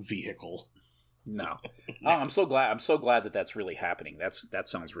Hill vehicle. No. I'm so glad that that's really happening. That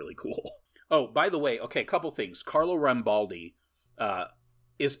sounds really cool. Oh, by the way, okay, couple things. Carlo Rambaldi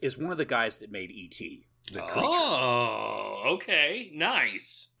is one of the guys that made E.T., the creature. Oh, okay.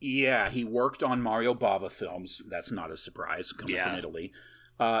 Nice. Yeah, he worked on Mario Bava films. That's not a surprise, coming from Italy.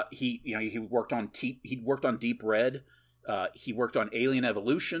 He worked on Deep Red. He worked on Alien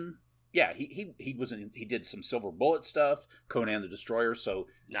Evolution. Yeah, he did some Silver Bullet stuff, Conan the Destroyer, so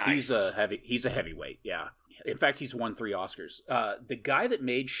nice. He's a heavyweight, yeah. In fact, he's won 3 Oscars. The guy that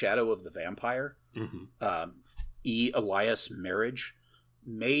made Shadow of the Vampire, E. Elias Marriage,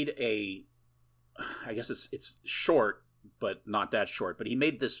 made I guess it's short, but not that short, but he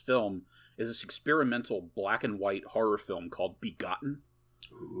made this film, is this experimental black and white horror film called Begotten.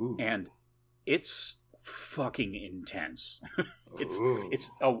 Ooh. And it's fucking intense. It's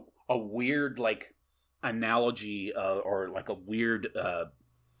a weird, like, analogy, or like a weird,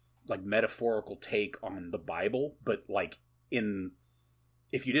 like, metaphorical take on the Bible, but, like,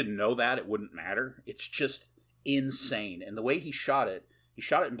 if you didn't know that, it wouldn't matter. It's just insane. And the way he shot it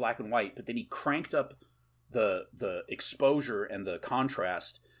in black and white, but then he cranked up the exposure and the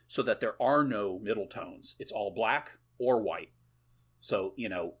contrast so that there are no middle tones. It's all black or white. So,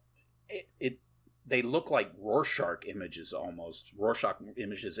 they look like Rorschach images almost. Rorschach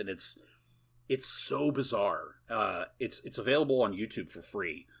images, and it's It's so bizarre. It's available on YouTube for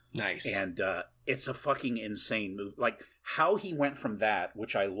free. Nice. And it's a fucking insane movie. Like, how he went from that,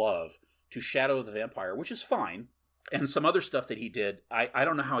 which I love, to Shadow of the Vampire, which is fine, and some other stuff that he did. I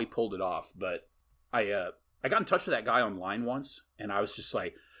don't know how he pulled it off, but I got in touch with that guy online once, and I was just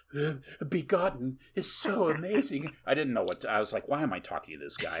like, Begotten is so amazing. I didn't know what to, I was like, why am I talking to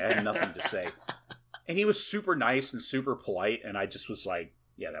this guy? I had nothing to say. And he was super nice and super polite, and I just was like,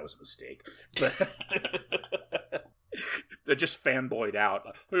 yeah, that was a mistake. But they just fanboyed out.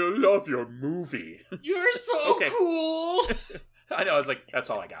 I love your movie. You're so cool. I know. I was like,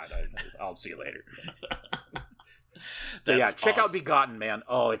 that's all I got. I'll see you later. But yeah, check awesome. out Begotten, man.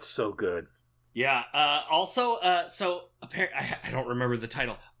 Oh, it's so good. Yeah. Also, so apparently, I don't remember the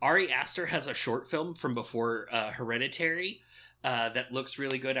title. Ari Aster has a short film from before Hereditary that looks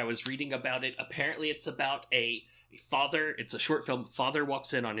really good. I was reading about it. Apparently, it's about a father. It's a short film. Father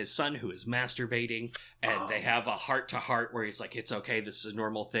walks in on his son who is masturbating, and they have a heart-to-heart where he's like, it's okay, this is a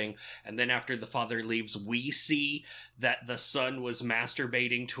normal thing. And then after the father leaves, we see that the son was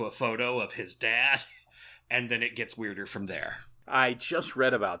masturbating to a photo of his dad, and then it gets weirder from there. I just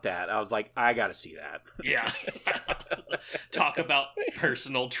read about that. I was like, I gotta see that. Yeah. Talk about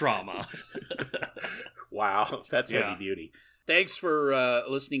personal trauma. Wow, that's heavy duty. Thanks for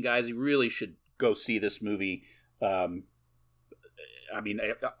listening, guys. You really should go see this movie. I mean,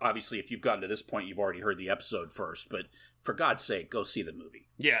 obviously, if you've gotten to this point, you've already heard the episode first, but for God's sake, go see the movie.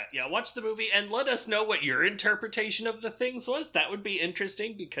 Yeah, watch the movie and let us know what your interpretation of the things was. That would be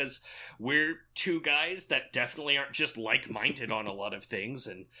interesting because we're two guys that definitely aren't just like-minded on a lot of things,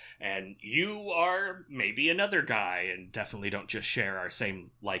 and you are maybe another guy and definitely don't just share our same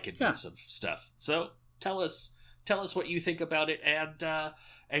likedness of stuff. So tell us what you think about it,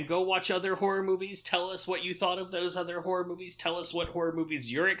 and go watch other horror movies. Tell us what you thought of those other horror movies. Tell us what horror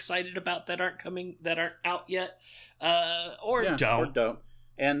movies you're excited about that aren't out yet, or don't.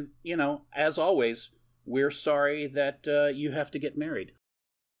 And, as always, we're sorry that you have to get married.